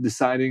was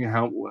deciding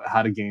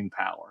how to gain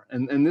power,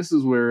 and this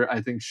is where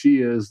I think she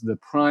is the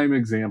prime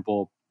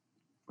example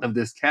of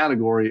this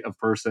category of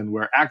person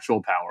where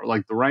actual power,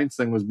 like the Reince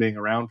thing was being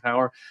around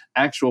power,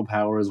 actual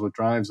power is what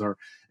drives her.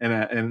 And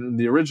in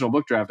the original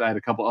book draft, I had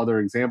a couple other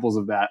examples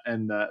of that.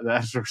 And the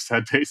editor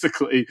said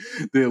basically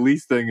the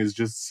Elise thing is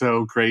just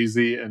so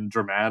crazy and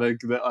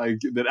dramatic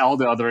that all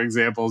the other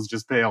examples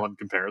just pale in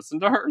comparison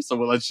to her. So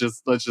let's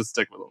just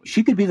stick with Elise.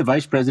 She could be the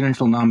vice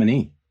presidential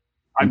nominee.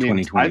 I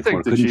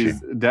think that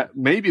she's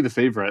maybe the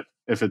favorite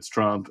if it's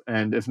Trump,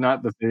 and if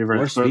not the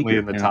favorite, certainly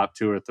in the top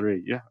 2 or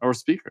 3. Yeah, or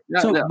speaker.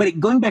 Yeah, But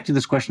going back to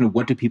this question of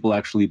what do people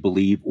actually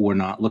believe or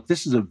not? Look,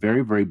 this is a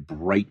very, very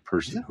bright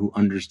person who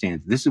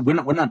understands. This is we're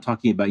not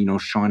talking about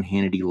Sean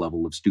Hannity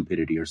level of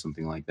stupidity or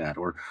something like that,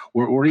 or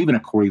even a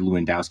Corey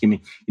Lewandowski. I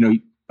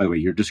mean, by the way,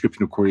 your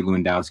description of Corey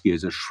Lewandowski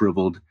is a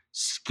shriveled,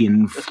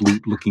 skin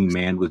flute-looking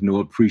man with no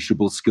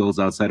appreciable skills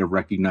outside of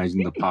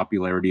recognizing the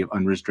popularity of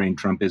unrestrained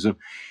Trumpism.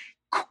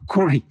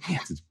 Corey,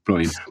 yes, it's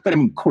brilliant. But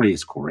Corey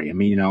is Corey.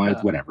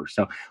 Whatever.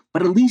 So,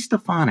 but Elise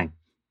Stefanik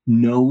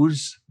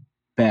knows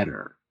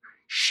better.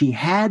 She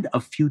had a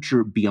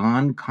future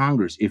beyond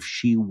Congress if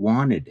she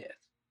wanted it,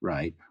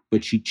 right?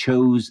 But she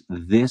chose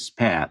this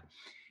path.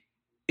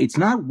 it's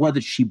not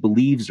whether she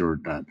believes or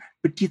not,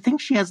 but do you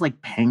think she has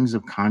like pangs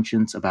of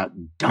conscience about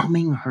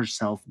dumbing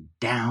herself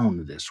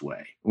down this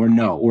way, or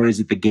no, or is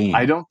it the game?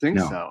 I don't think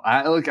No, so.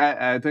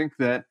 I think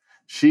that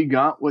she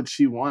got what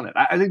she wanted.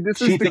 I think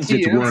this is she the thinks key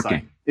it's insight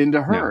working. into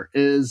Yeah. her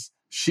is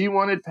she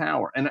wanted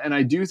power. And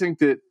I do think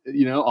that,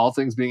 all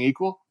things being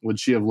equal, would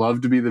she have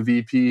loved to be the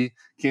VP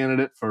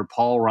candidate for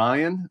Paul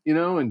Ryan, in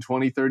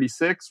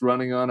 2036,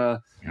 running on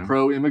a Yeah.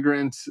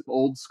 pro-immigrant,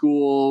 old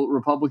school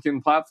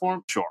Republican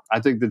platform? Sure.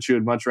 I think that she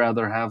would much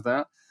rather have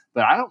that.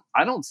 But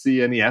I don't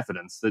see any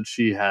evidence that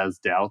she has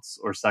doubts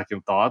or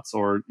second thoughts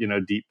or,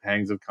 deep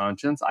pangs of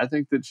conscience. I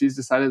think that she's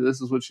decided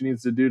this is what she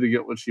needs to do to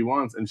get what she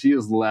wants. And she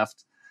has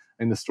left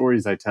in the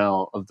stories I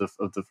tell of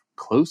the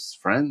close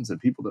friends and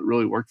people that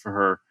really worked for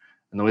her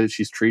and the way that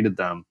she's treated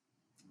them.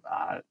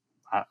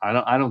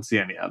 I don't see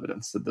any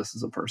evidence that this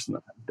is a person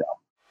that has doubt.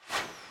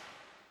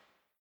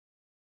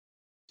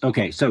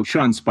 Okay, so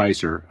Sean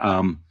Spicer,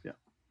 Yeah.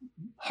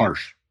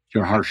 harsh.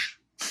 You're harsh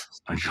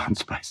on Sean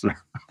Spicer.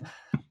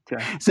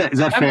 Okay. Is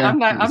that fair? I'm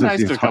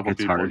nice to a couple it's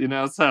people,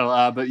 hard.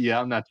 So, but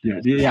yeah, I'm not.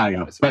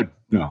 Yeah. But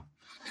no.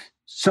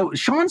 So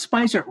Sean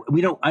Spicer,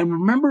 I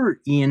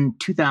remember in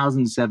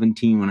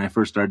 2017 when I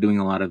first started doing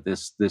a lot of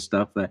this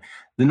stuff, the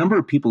number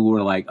of people who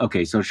were like,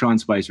 okay, so Sean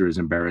Spicer is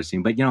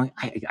embarrassing, but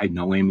I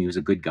know him. He was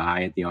a good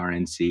guy at the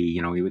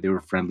RNC. They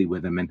were friendly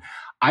with him, and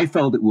I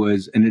felt it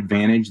was an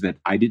advantage that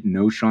I didn't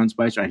know Sean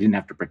Spicer. I didn't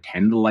have to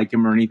pretend to like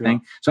him or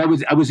anything. Yeah.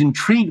 So I was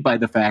intrigued by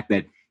the fact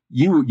that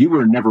you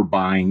were never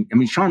buying. I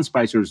mean, Sean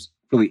Spicer's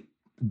really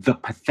the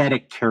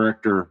pathetic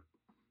character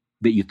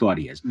that you thought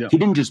he is. Yeah. He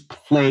didn't just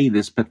play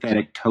this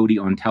pathetic toady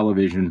on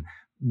television.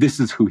 This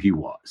is who he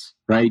was,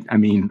 right? I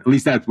mean, at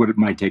least that's what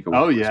my takeaway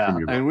was. Oh, yeah.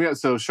 And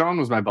so Sean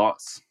was my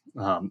boss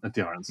at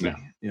the RNC.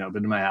 Yeah.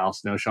 Been to my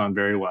house, know Sean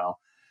very well.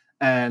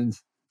 And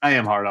I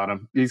am hard on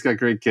him. He's got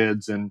great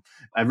kids and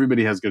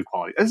everybody has good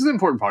quality. This is an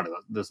important part of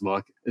this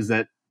book is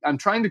that I'm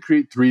trying to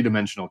create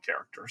three-dimensional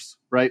characters,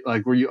 right?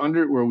 Like where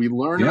we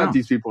learn about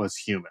these people as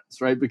humans,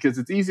 right? Because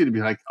it's easy to be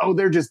like, oh,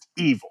 they're just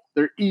evil.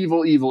 They're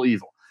evil, evil,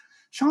 evil.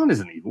 Sean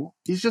isn't evil.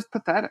 He's just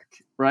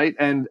pathetic, right?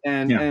 And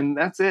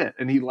that's it.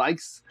 And he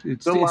likes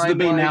it's the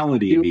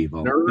banality of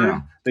evil.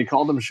 Yeah. They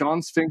called him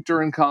Sean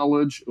Sphincter in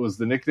college. It was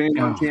the nickname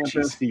on campus.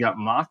 Geez. He got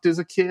mocked as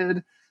a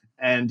kid,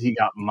 and he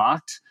got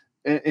mocked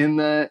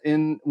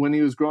when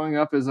he was growing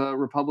up as a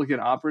Republican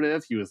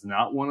operative. He was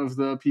not one of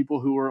the people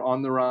who were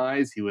on the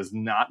rise. He was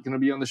not going to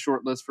be on the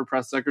short list for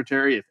press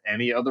secretary if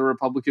any other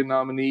Republican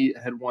nominee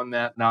had won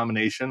that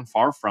nomination.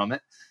 Far from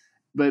it.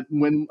 But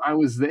when I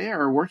was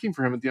there working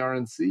for him at the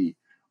RNC,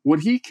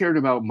 what he cared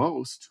about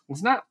most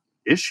was not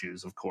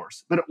issues, of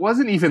course, but it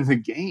wasn't even the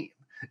game.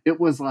 It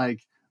was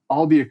like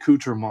all the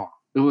accoutrement.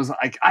 It was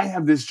like, I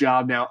have this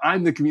job now.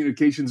 I'm the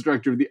communications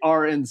director of the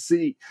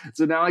RNC.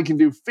 So now I can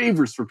do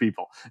favors for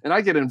people. And I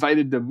get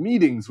invited to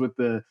meetings with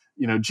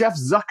Jeff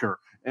Zucker.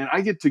 And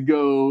I get to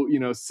go,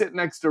 sit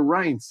next to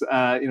Reince,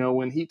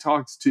 when he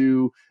talks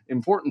to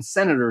important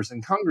senators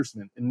and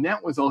congressmen. And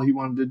that was all he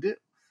wanted to do.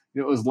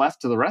 It was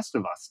left to the rest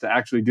of us to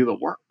actually do the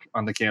work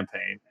on the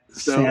campaign.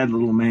 So, sad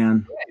little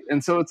man.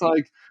 And so it's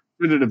like,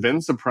 would it have been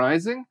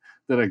surprising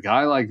that a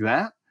guy like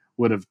that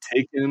would have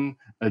taken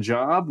a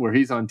job where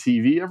he's on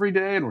TV every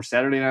day and where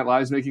Saturday Night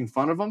Live's making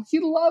fun of him? He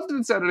loved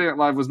that Saturday Night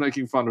Live was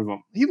making fun of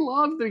him. He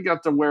loved that he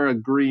got to wear a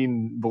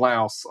green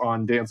blouse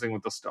on Dancing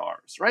with the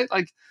Stars, right?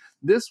 Like,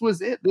 this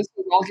was it. This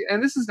was all,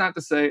 and this is not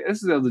to say,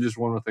 this is just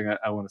one more thing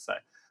I want to say.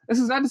 This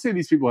is not to say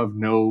these people have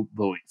no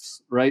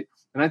beliefs, right?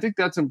 And I think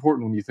that's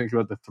important when you think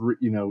about the three,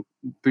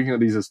 thinking of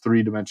these as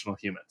three-dimensional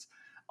humans.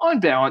 On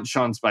balance,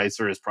 Sean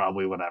Spicer is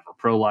probably whatever,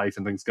 pro-life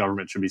and thinks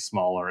government should be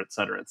smaller, et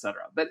cetera, et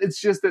cetera. But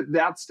it's just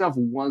that stuff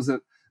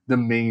wasn't the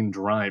main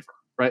driver,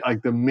 right?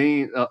 Like the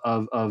main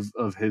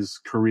of his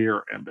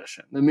career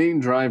ambition. The main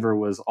driver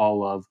was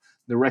all of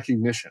the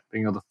recognition,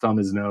 being able to thumb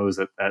his nose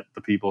at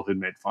the people who'd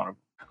made fun of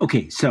him.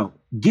 Okay, so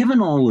given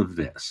all of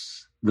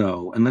this,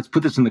 though, and let's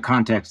put this in the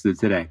context of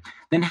today,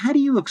 then how do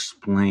you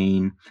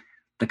explain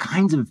the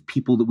kinds of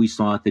people that we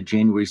saw at the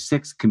January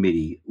 6th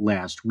committee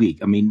last week?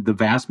 I mean, the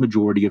vast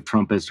majority of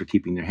Trumpists are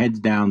keeping their heads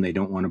down. They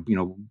don't want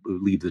to,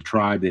 leave the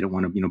tribe. They don't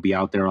want to, be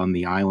out there on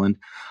the island.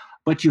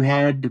 But you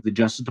had the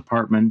Justice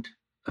Department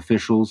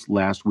officials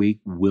last week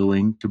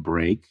willing to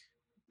break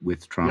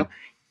with Trump. Yep.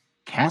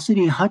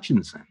 Cassidy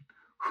Hutchinson,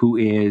 who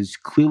is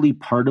clearly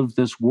part of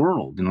this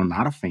world,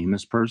 not a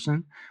famous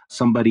person,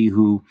 somebody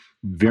who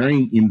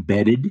very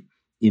embedded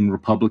in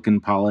Republican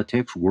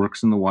politics,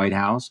 works in the White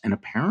House, and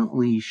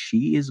apparently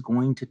she is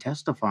going to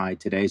testify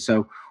today.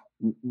 So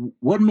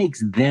what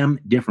makes them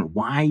different?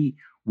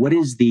 What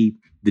is the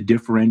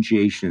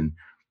differentiation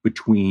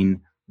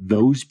between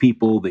those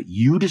people that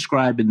you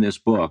describe in this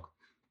book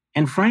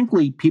and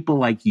frankly, people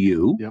like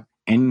you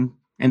and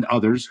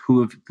others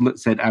who have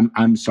said,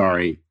 I'm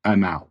sorry,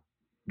 I'm out.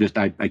 Just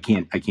I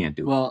can't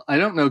do it. Well, I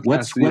don't know.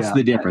 What's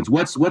the difference?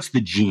 What's the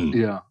gene?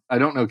 Yeah, I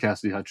don't know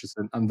Cassidy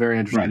Hutchinson. I'm very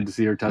interested to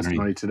see her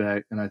testimony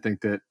today, and I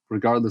think that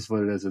regardless of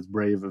what it is, it's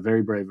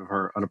very brave of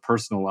her on a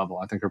personal level.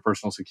 I think her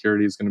personal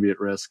security is going to be at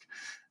risk,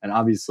 and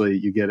obviously,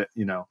 you get it.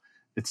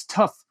 It's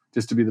tough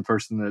just to be the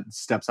person that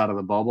steps out of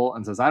the bubble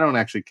and says, I don't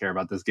actually care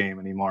about this game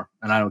anymore.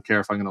 And I don't care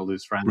if I'm going to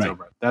lose friends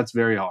over it. That's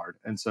very hard.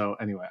 And so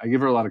anyway, I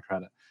give her a lot of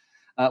credit.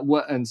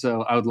 And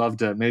so I would love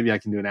to, maybe I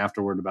can do an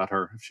afterword about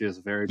her if she has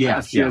a very,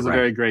 a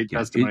very great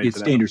testimony.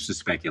 It's dangerous to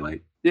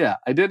speculate. Yeah,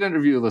 I did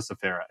interview Alyssa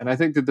Farah, and I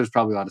think that there's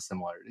probably a lot of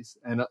similarities.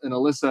 And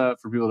Alyssa,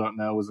 for people who don't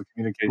know, was a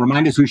communications.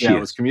 Remind us who she is.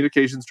 Was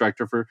communications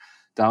director for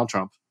Donald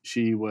Trump.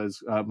 She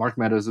was Mark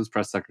Meadows'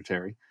 press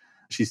secretary.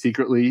 She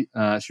secretly,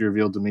 she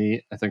revealed to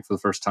me, I think for the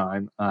first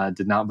time,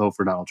 did not vote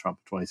for Donald Trump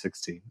in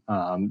 2016.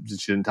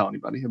 She didn't tell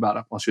anybody about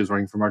it while she was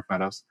working for Mark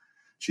Meadows.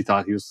 She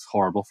thought he was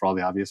horrible for all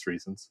the obvious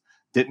reasons.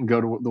 Didn't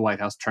go to the White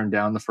House, turned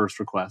down the first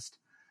request,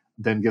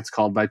 then gets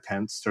called by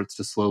Pence, starts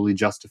to slowly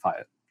justify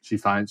it. She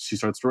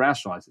starts to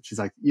rationalize it. She's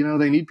like,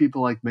 they need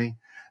people like me.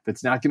 If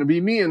it's not going to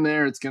be me in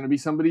there, it's going to be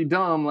somebody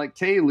dumb like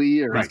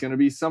Kaylee, or it's going to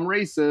be some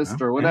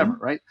racist or whatever,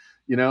 right?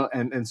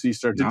 And so you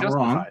start to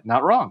justify it.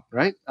 Not wrong,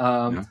 right?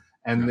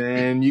 And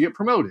then you get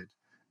promoted,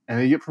 and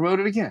then you get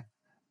promoted again.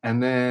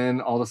 And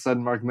then all of a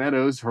sudden, Mark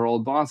Meadows, her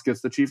old boss,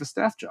 gets the chief of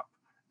staff job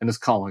and is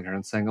calling her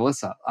and saying,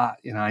 Alyssa,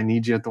 I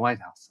need you at the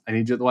White House. I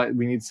need you at the White House.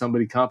 We need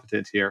somebody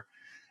competent here.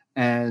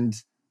 And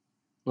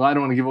well, I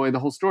don't want to give away the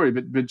whole story,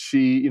 but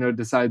she,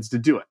 decides to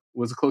do it. It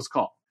was a close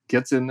call.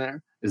 Gets in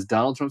there, is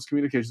Donald Trump's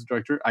communications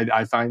director.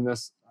 I find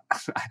this,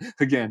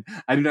 again,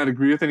 I do not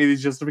agree with any of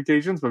these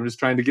justifications, but I'm just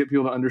trying to get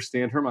people to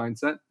understand her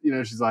mindset.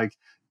 She's like,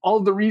 all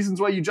of the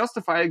reasons why you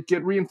justify it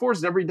get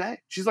reinforced every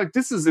day. She's like,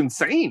 this is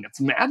insane. It's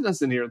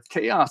madness in here. It's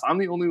chaos. I'm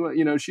the only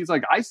one, she's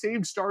like, I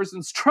saved Stars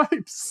and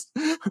Stripes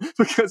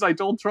because I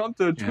told Trump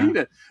to tweet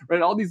it,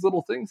 right? All these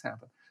little things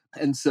happen.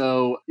 And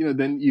so,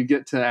 then you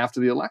get to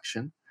after the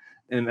election,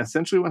 and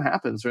essentially what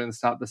happens during the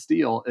Stop the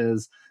Steal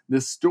is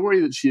this story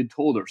that she had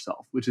told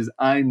herself, which is,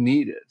 I'm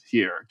needed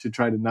here to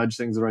try to nudge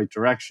things the right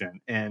direction.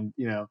 And,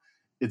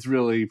 it's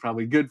really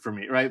probably good for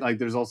me, right? Like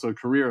there's also a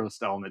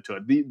careerist element to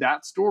it.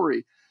 That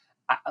story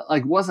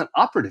wasn't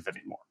operative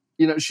anymore.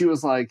 She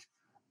was like,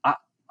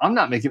 I'm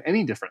not making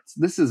any difference.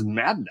 This is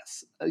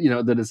madness,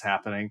 that is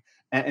happening.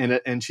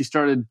 And she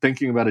started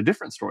thinking about a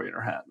different story in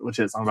her head, which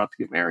is, I'm about to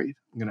get married.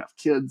 I'm going to have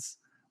kids.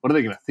 What are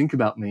they going to think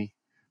about me?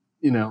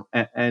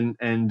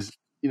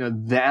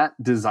 That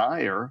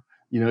desire,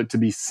 to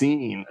be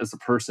seen as a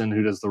person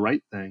who does the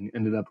right thing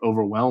ended up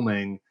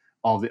overwhelming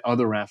all the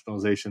other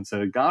rationalizations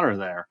that had got her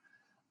there.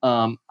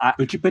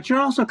 But you're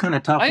also kind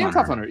of tough. I am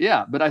tough on her,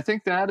 yeah. But I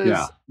think that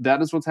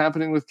is what's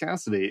happening with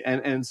Cassidy,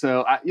 and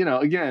so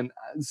again,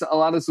 a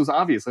lot of this was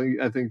obvious.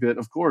 I think that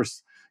of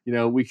course,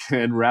 we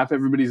can wrap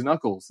everybody's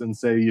knuckles and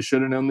say you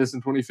should have known this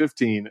in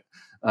 2015,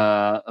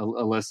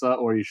 Alyssa,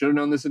 or you should have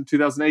known this in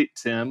 2008,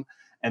 Tim,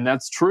 and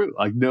that's true,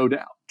 like no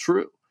doubt,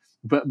 true.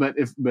 But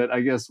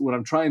I guess what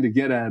I'm trying to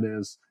get at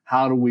is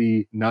how do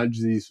we nudge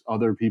these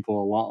other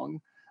people along?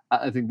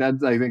 I think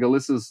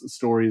Alyssa's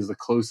story is the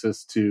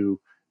closest to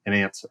an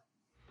answer.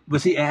 Well,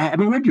 see, I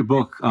read your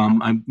book,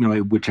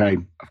 which I,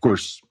 of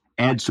course,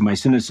 adds to my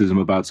cynicism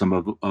about some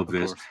of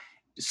this. Course.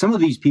 Some of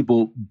these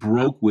people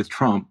broke with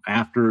Trump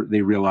after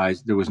they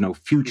realized there was no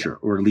future,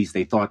 or at least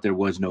they thought there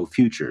was no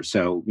future.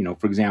 So,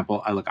 for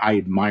example, I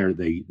admire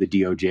the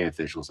DOJ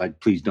officials.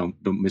 Please don't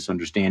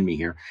misunderstand me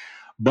here,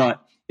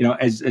 but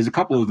as a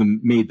couple of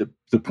them made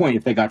the point,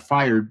 if they got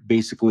fired,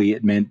 basically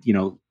it meant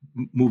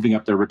moving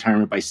up their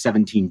retirement by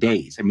 17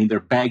 days. I mean, their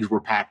bags were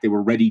packed; they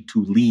were ready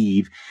to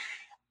leave.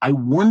 I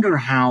wonder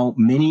how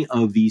many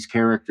of these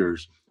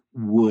characters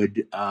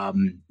would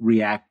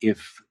react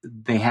if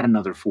they had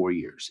another 4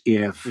 years,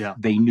 if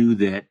they knew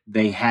that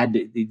they had,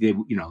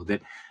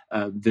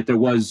 that there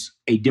was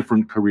a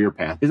different career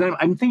path. Because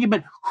I'm thinking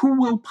about who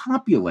will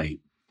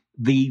populate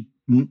the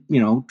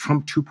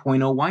Trump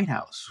 2.0 White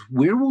House.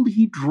 Where will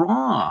he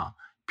draw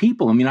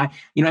people? I mean,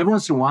 every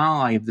once in a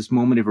while I have this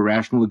moment of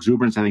irrational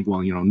exuberance. I think,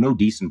 well, no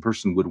decent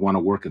person would want to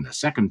work in the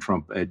second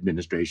Trump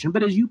administration.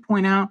 But as you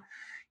point out,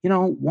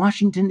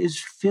 Washington is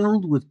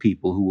filled with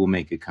people who will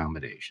make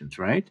accommodations,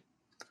 right?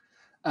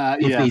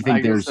 If they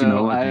think there's,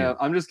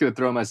 I'm just going to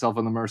throw myself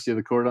on the mercy of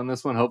the court on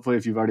this one. Hopefully,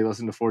 if you've already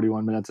listened to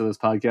 41 minutes of this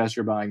podcast,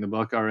 you're buying the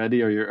book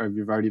already, or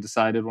you've already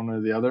decided one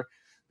or the other.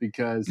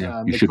 Because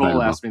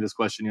Nicole asked me this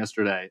question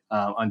yesterday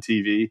on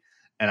TV,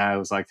 and I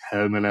was like,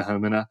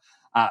 the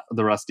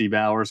Rusty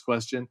Bowers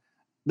question.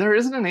 There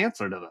isn't an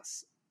answer to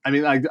this. I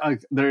mean, I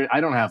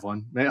don't have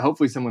one.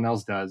 Hopefully someone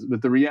else does.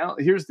 But the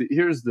reality, here's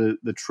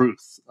the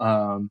truth,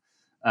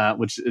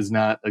 which is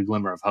not a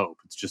glimmer of hope.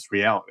 It's just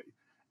reality.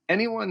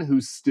 Anyone who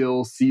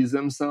still sees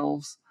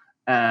themselves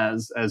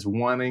as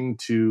wanting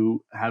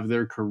to have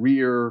their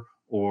career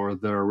or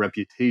their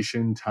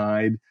reputation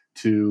tied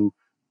to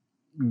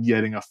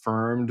getting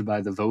affirmed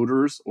by the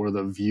voters or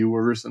the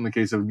viewers, in the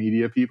case of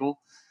media people,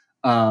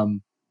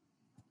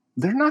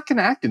 they're not going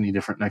to act any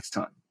different next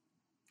time.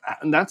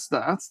 And that's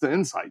the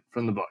insight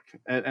from the book,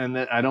 and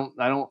that I don't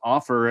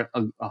offer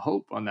a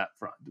hope on that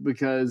front,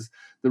 because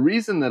the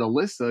reason that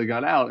Alyssa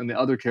got out and the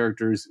other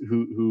characters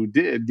who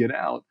did get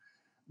out,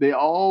 they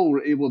all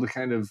were able to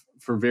kind of,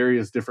 for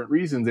various different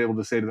reasons, able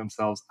to say to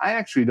themselves, I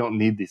actually don't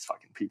need these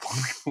fucking people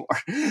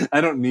anymore.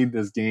 I don't need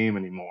this game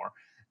anymore.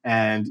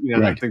 And,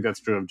 I think that's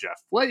true of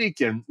Jeff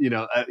Flake. And,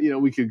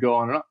 we could go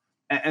on and on.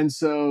 And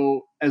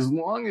so as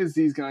long as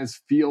these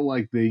guys feel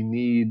like they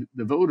need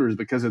the voters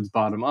because it's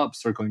bottom up,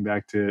 circling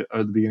back to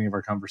the beginning of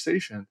our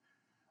conversation,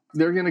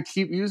 they're going to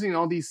keep using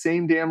all these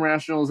same damn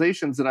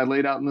rationalizations that I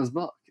laid out in this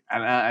book.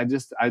 And I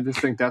just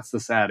think that's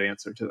the sad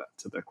answer to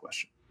that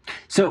question.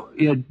 So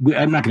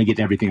I'm not going to get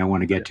to everything I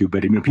want to get to,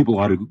 but people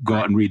ought to go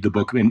out and read the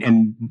book.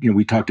 And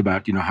we talked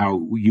about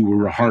how you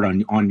were hard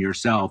on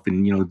yourself,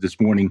 and this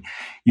morning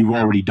you've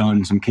already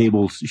done some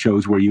cable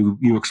shows where you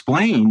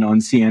explained on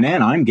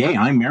CNN, I'm gay,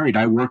 I'm married,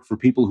 I work for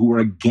people who are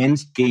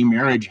against gay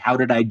marriage. How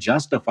did I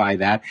justify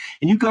that?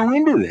 And you go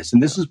into this,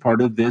 and this is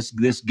part of this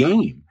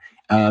game,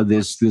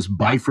 this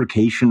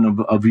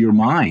bifurcation of your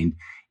mind.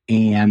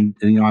 And,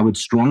 I would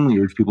strongly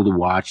urge people to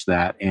watch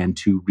that and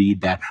to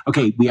read that.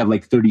 Okay, we have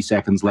like 30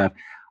 seconds left.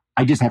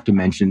 I just have to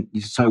mention,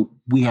 so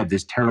we had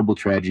this terrible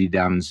tragedy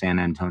down in San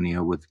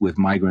Antonio with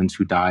migrants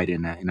who died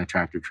in a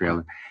tractor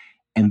trailer.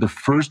 And the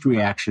first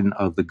reaction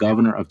of the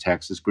governor of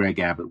Texas, Greg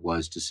Abbott,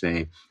 was to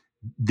say,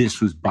 this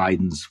was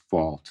Biden's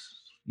fault.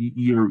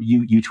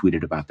 You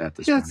tweeted about that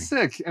this morning. Yeah, it's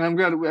sick. And I'm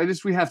glad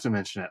we have to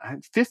mention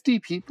it. 50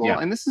 people,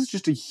 and this is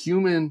just a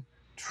human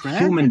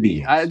tragedy. Human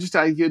beings.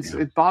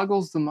 It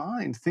boggles the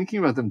mind thinking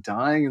about them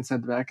dying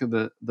inside the back of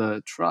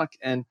the truck.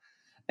 And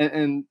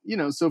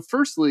so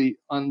firstly,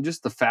 on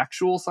just the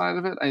factual side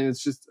of it,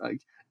 it's just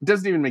like, it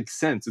doesn't even make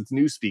sense. It's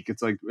newspeak.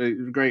 It's like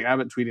Greg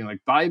Abbott tweeting like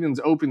Biden's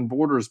open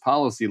borders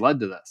policy led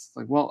to this. It's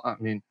like, well,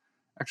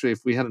 actually,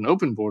 if we had an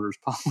open borders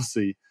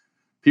policy,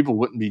 people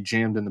wouldn't be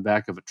jammed in the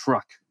back of a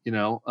truck,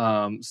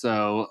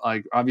 So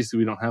like, obviously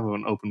we don't have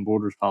an open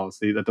borders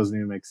policy. That doesn't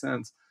even make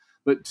sense.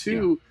 But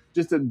two,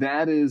 just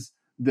that is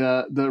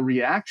the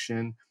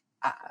reaction.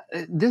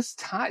 This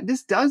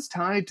does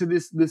tie to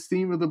this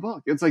theme of the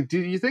book. It's like, do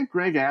you think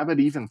Greg Abbott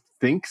even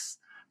thinks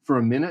for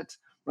a minute,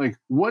 like,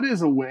 what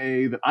is a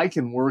way that I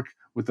can work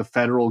with the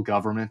federal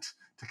government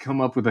to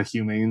come up with a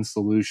humane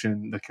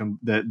solution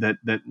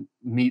that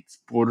meets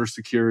border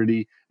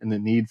security and the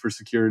need for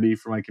security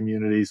for my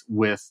communities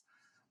with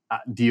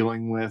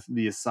dealing with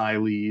the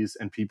asylees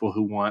and people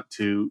who want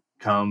to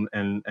come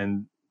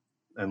and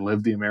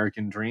live the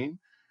American dream?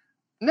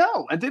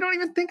 No, they don't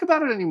even think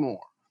about it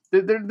anymore.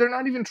 They're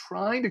not even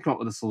trying to come up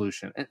with a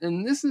solution.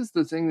 And this is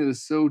the thing that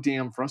is so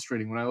damn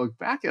frustrating when I look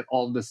back at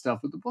all this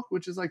stuff with the book,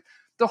 which is like,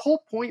 the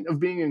whole point of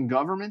being in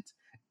government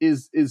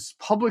is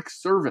public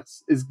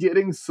service, is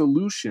getting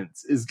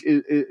solutions,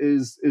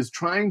 is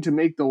trying to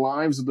make the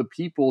lives of the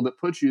people that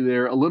put you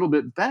there a little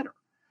bit better.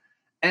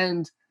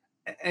 And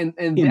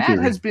that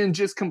has been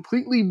just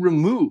completely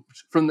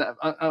removed from the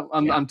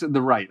I'm to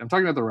the right. I'm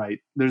talking about the right.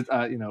 There's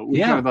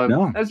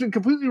has been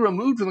completely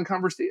removed from the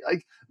conversation.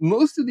 Like,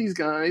 most of these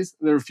guys,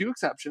 there are a few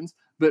exceptions,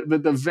 but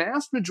the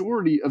vast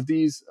majority of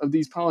these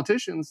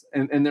politicians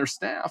and their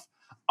staff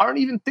aren't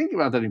even thinking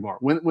about that anymore.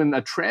 When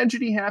a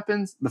tragedy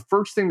happens, the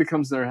first thing that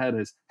comes to their head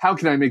is, how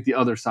can I make the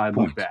other side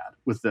look bad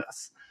with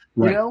this?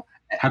 Right.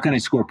 How can I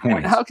score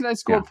points? How can I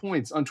score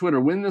points on Twitter?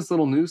 Win this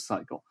little news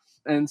cycle.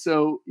 And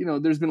so,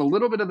 there's been a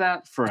little bit of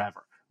that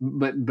forever,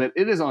 but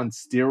it is on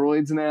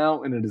steroids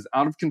now, and it is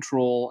out of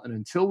control. And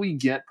until we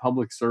get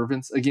public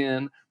servants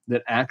again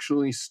that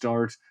actually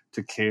start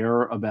to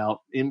care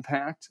about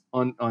impact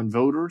on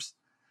voters,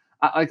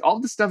 like, all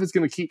this stuff is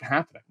going to keep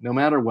happening, no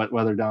matter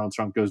whether Donald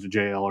Trump goes to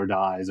jail or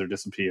dies or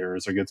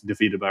disappears or gets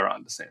defeated by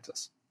Ron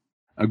DeSantis.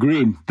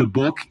 Agreed. The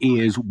book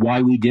is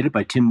Why We Did It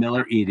by Tim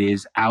Miller. It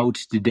is out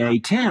today.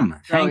 Tim,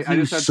 thank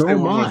you so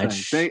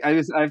much.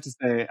 I have to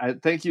say,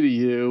 thank you to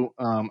you,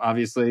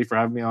 obviously, for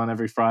having me on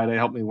every Friday,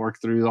 help me work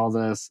through all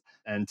this,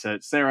 and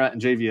to Sarah and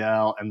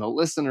JVL and the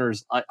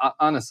listeners. I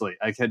honestly,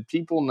 had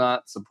people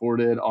not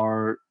supported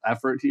our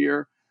effort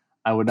here,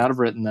 I would not have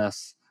written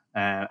this.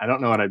 And I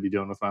don't know what I'd be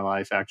doing with my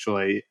life,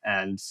 actually.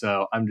 And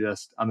so I'm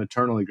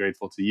eternally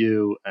grateful to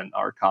you and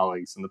our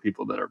colleagues and the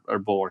people that are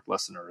Bulwark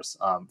listeners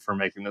for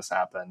making this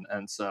happen.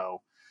 And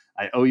so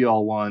I owe you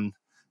all one.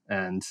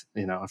 And,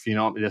 if you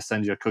don't want me to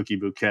send you a cookie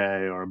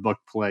bouquet or a book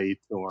plate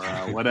or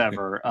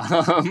whatever, my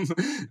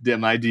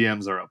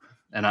DMs are open.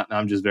 And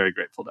I'm just very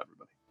grateful to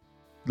everybody.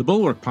 The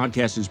Bulwark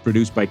podcast is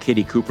produced by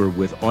Katie Cooper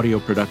with audio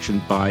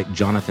production by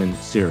Jonathan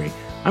Siri.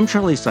 I'm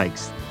Charlie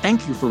Sykes.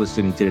 Thank you for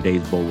listening to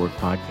today's Bulwark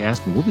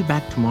podcast, and we'll be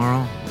back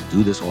tomorrow. We'll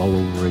do this all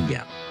over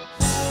again.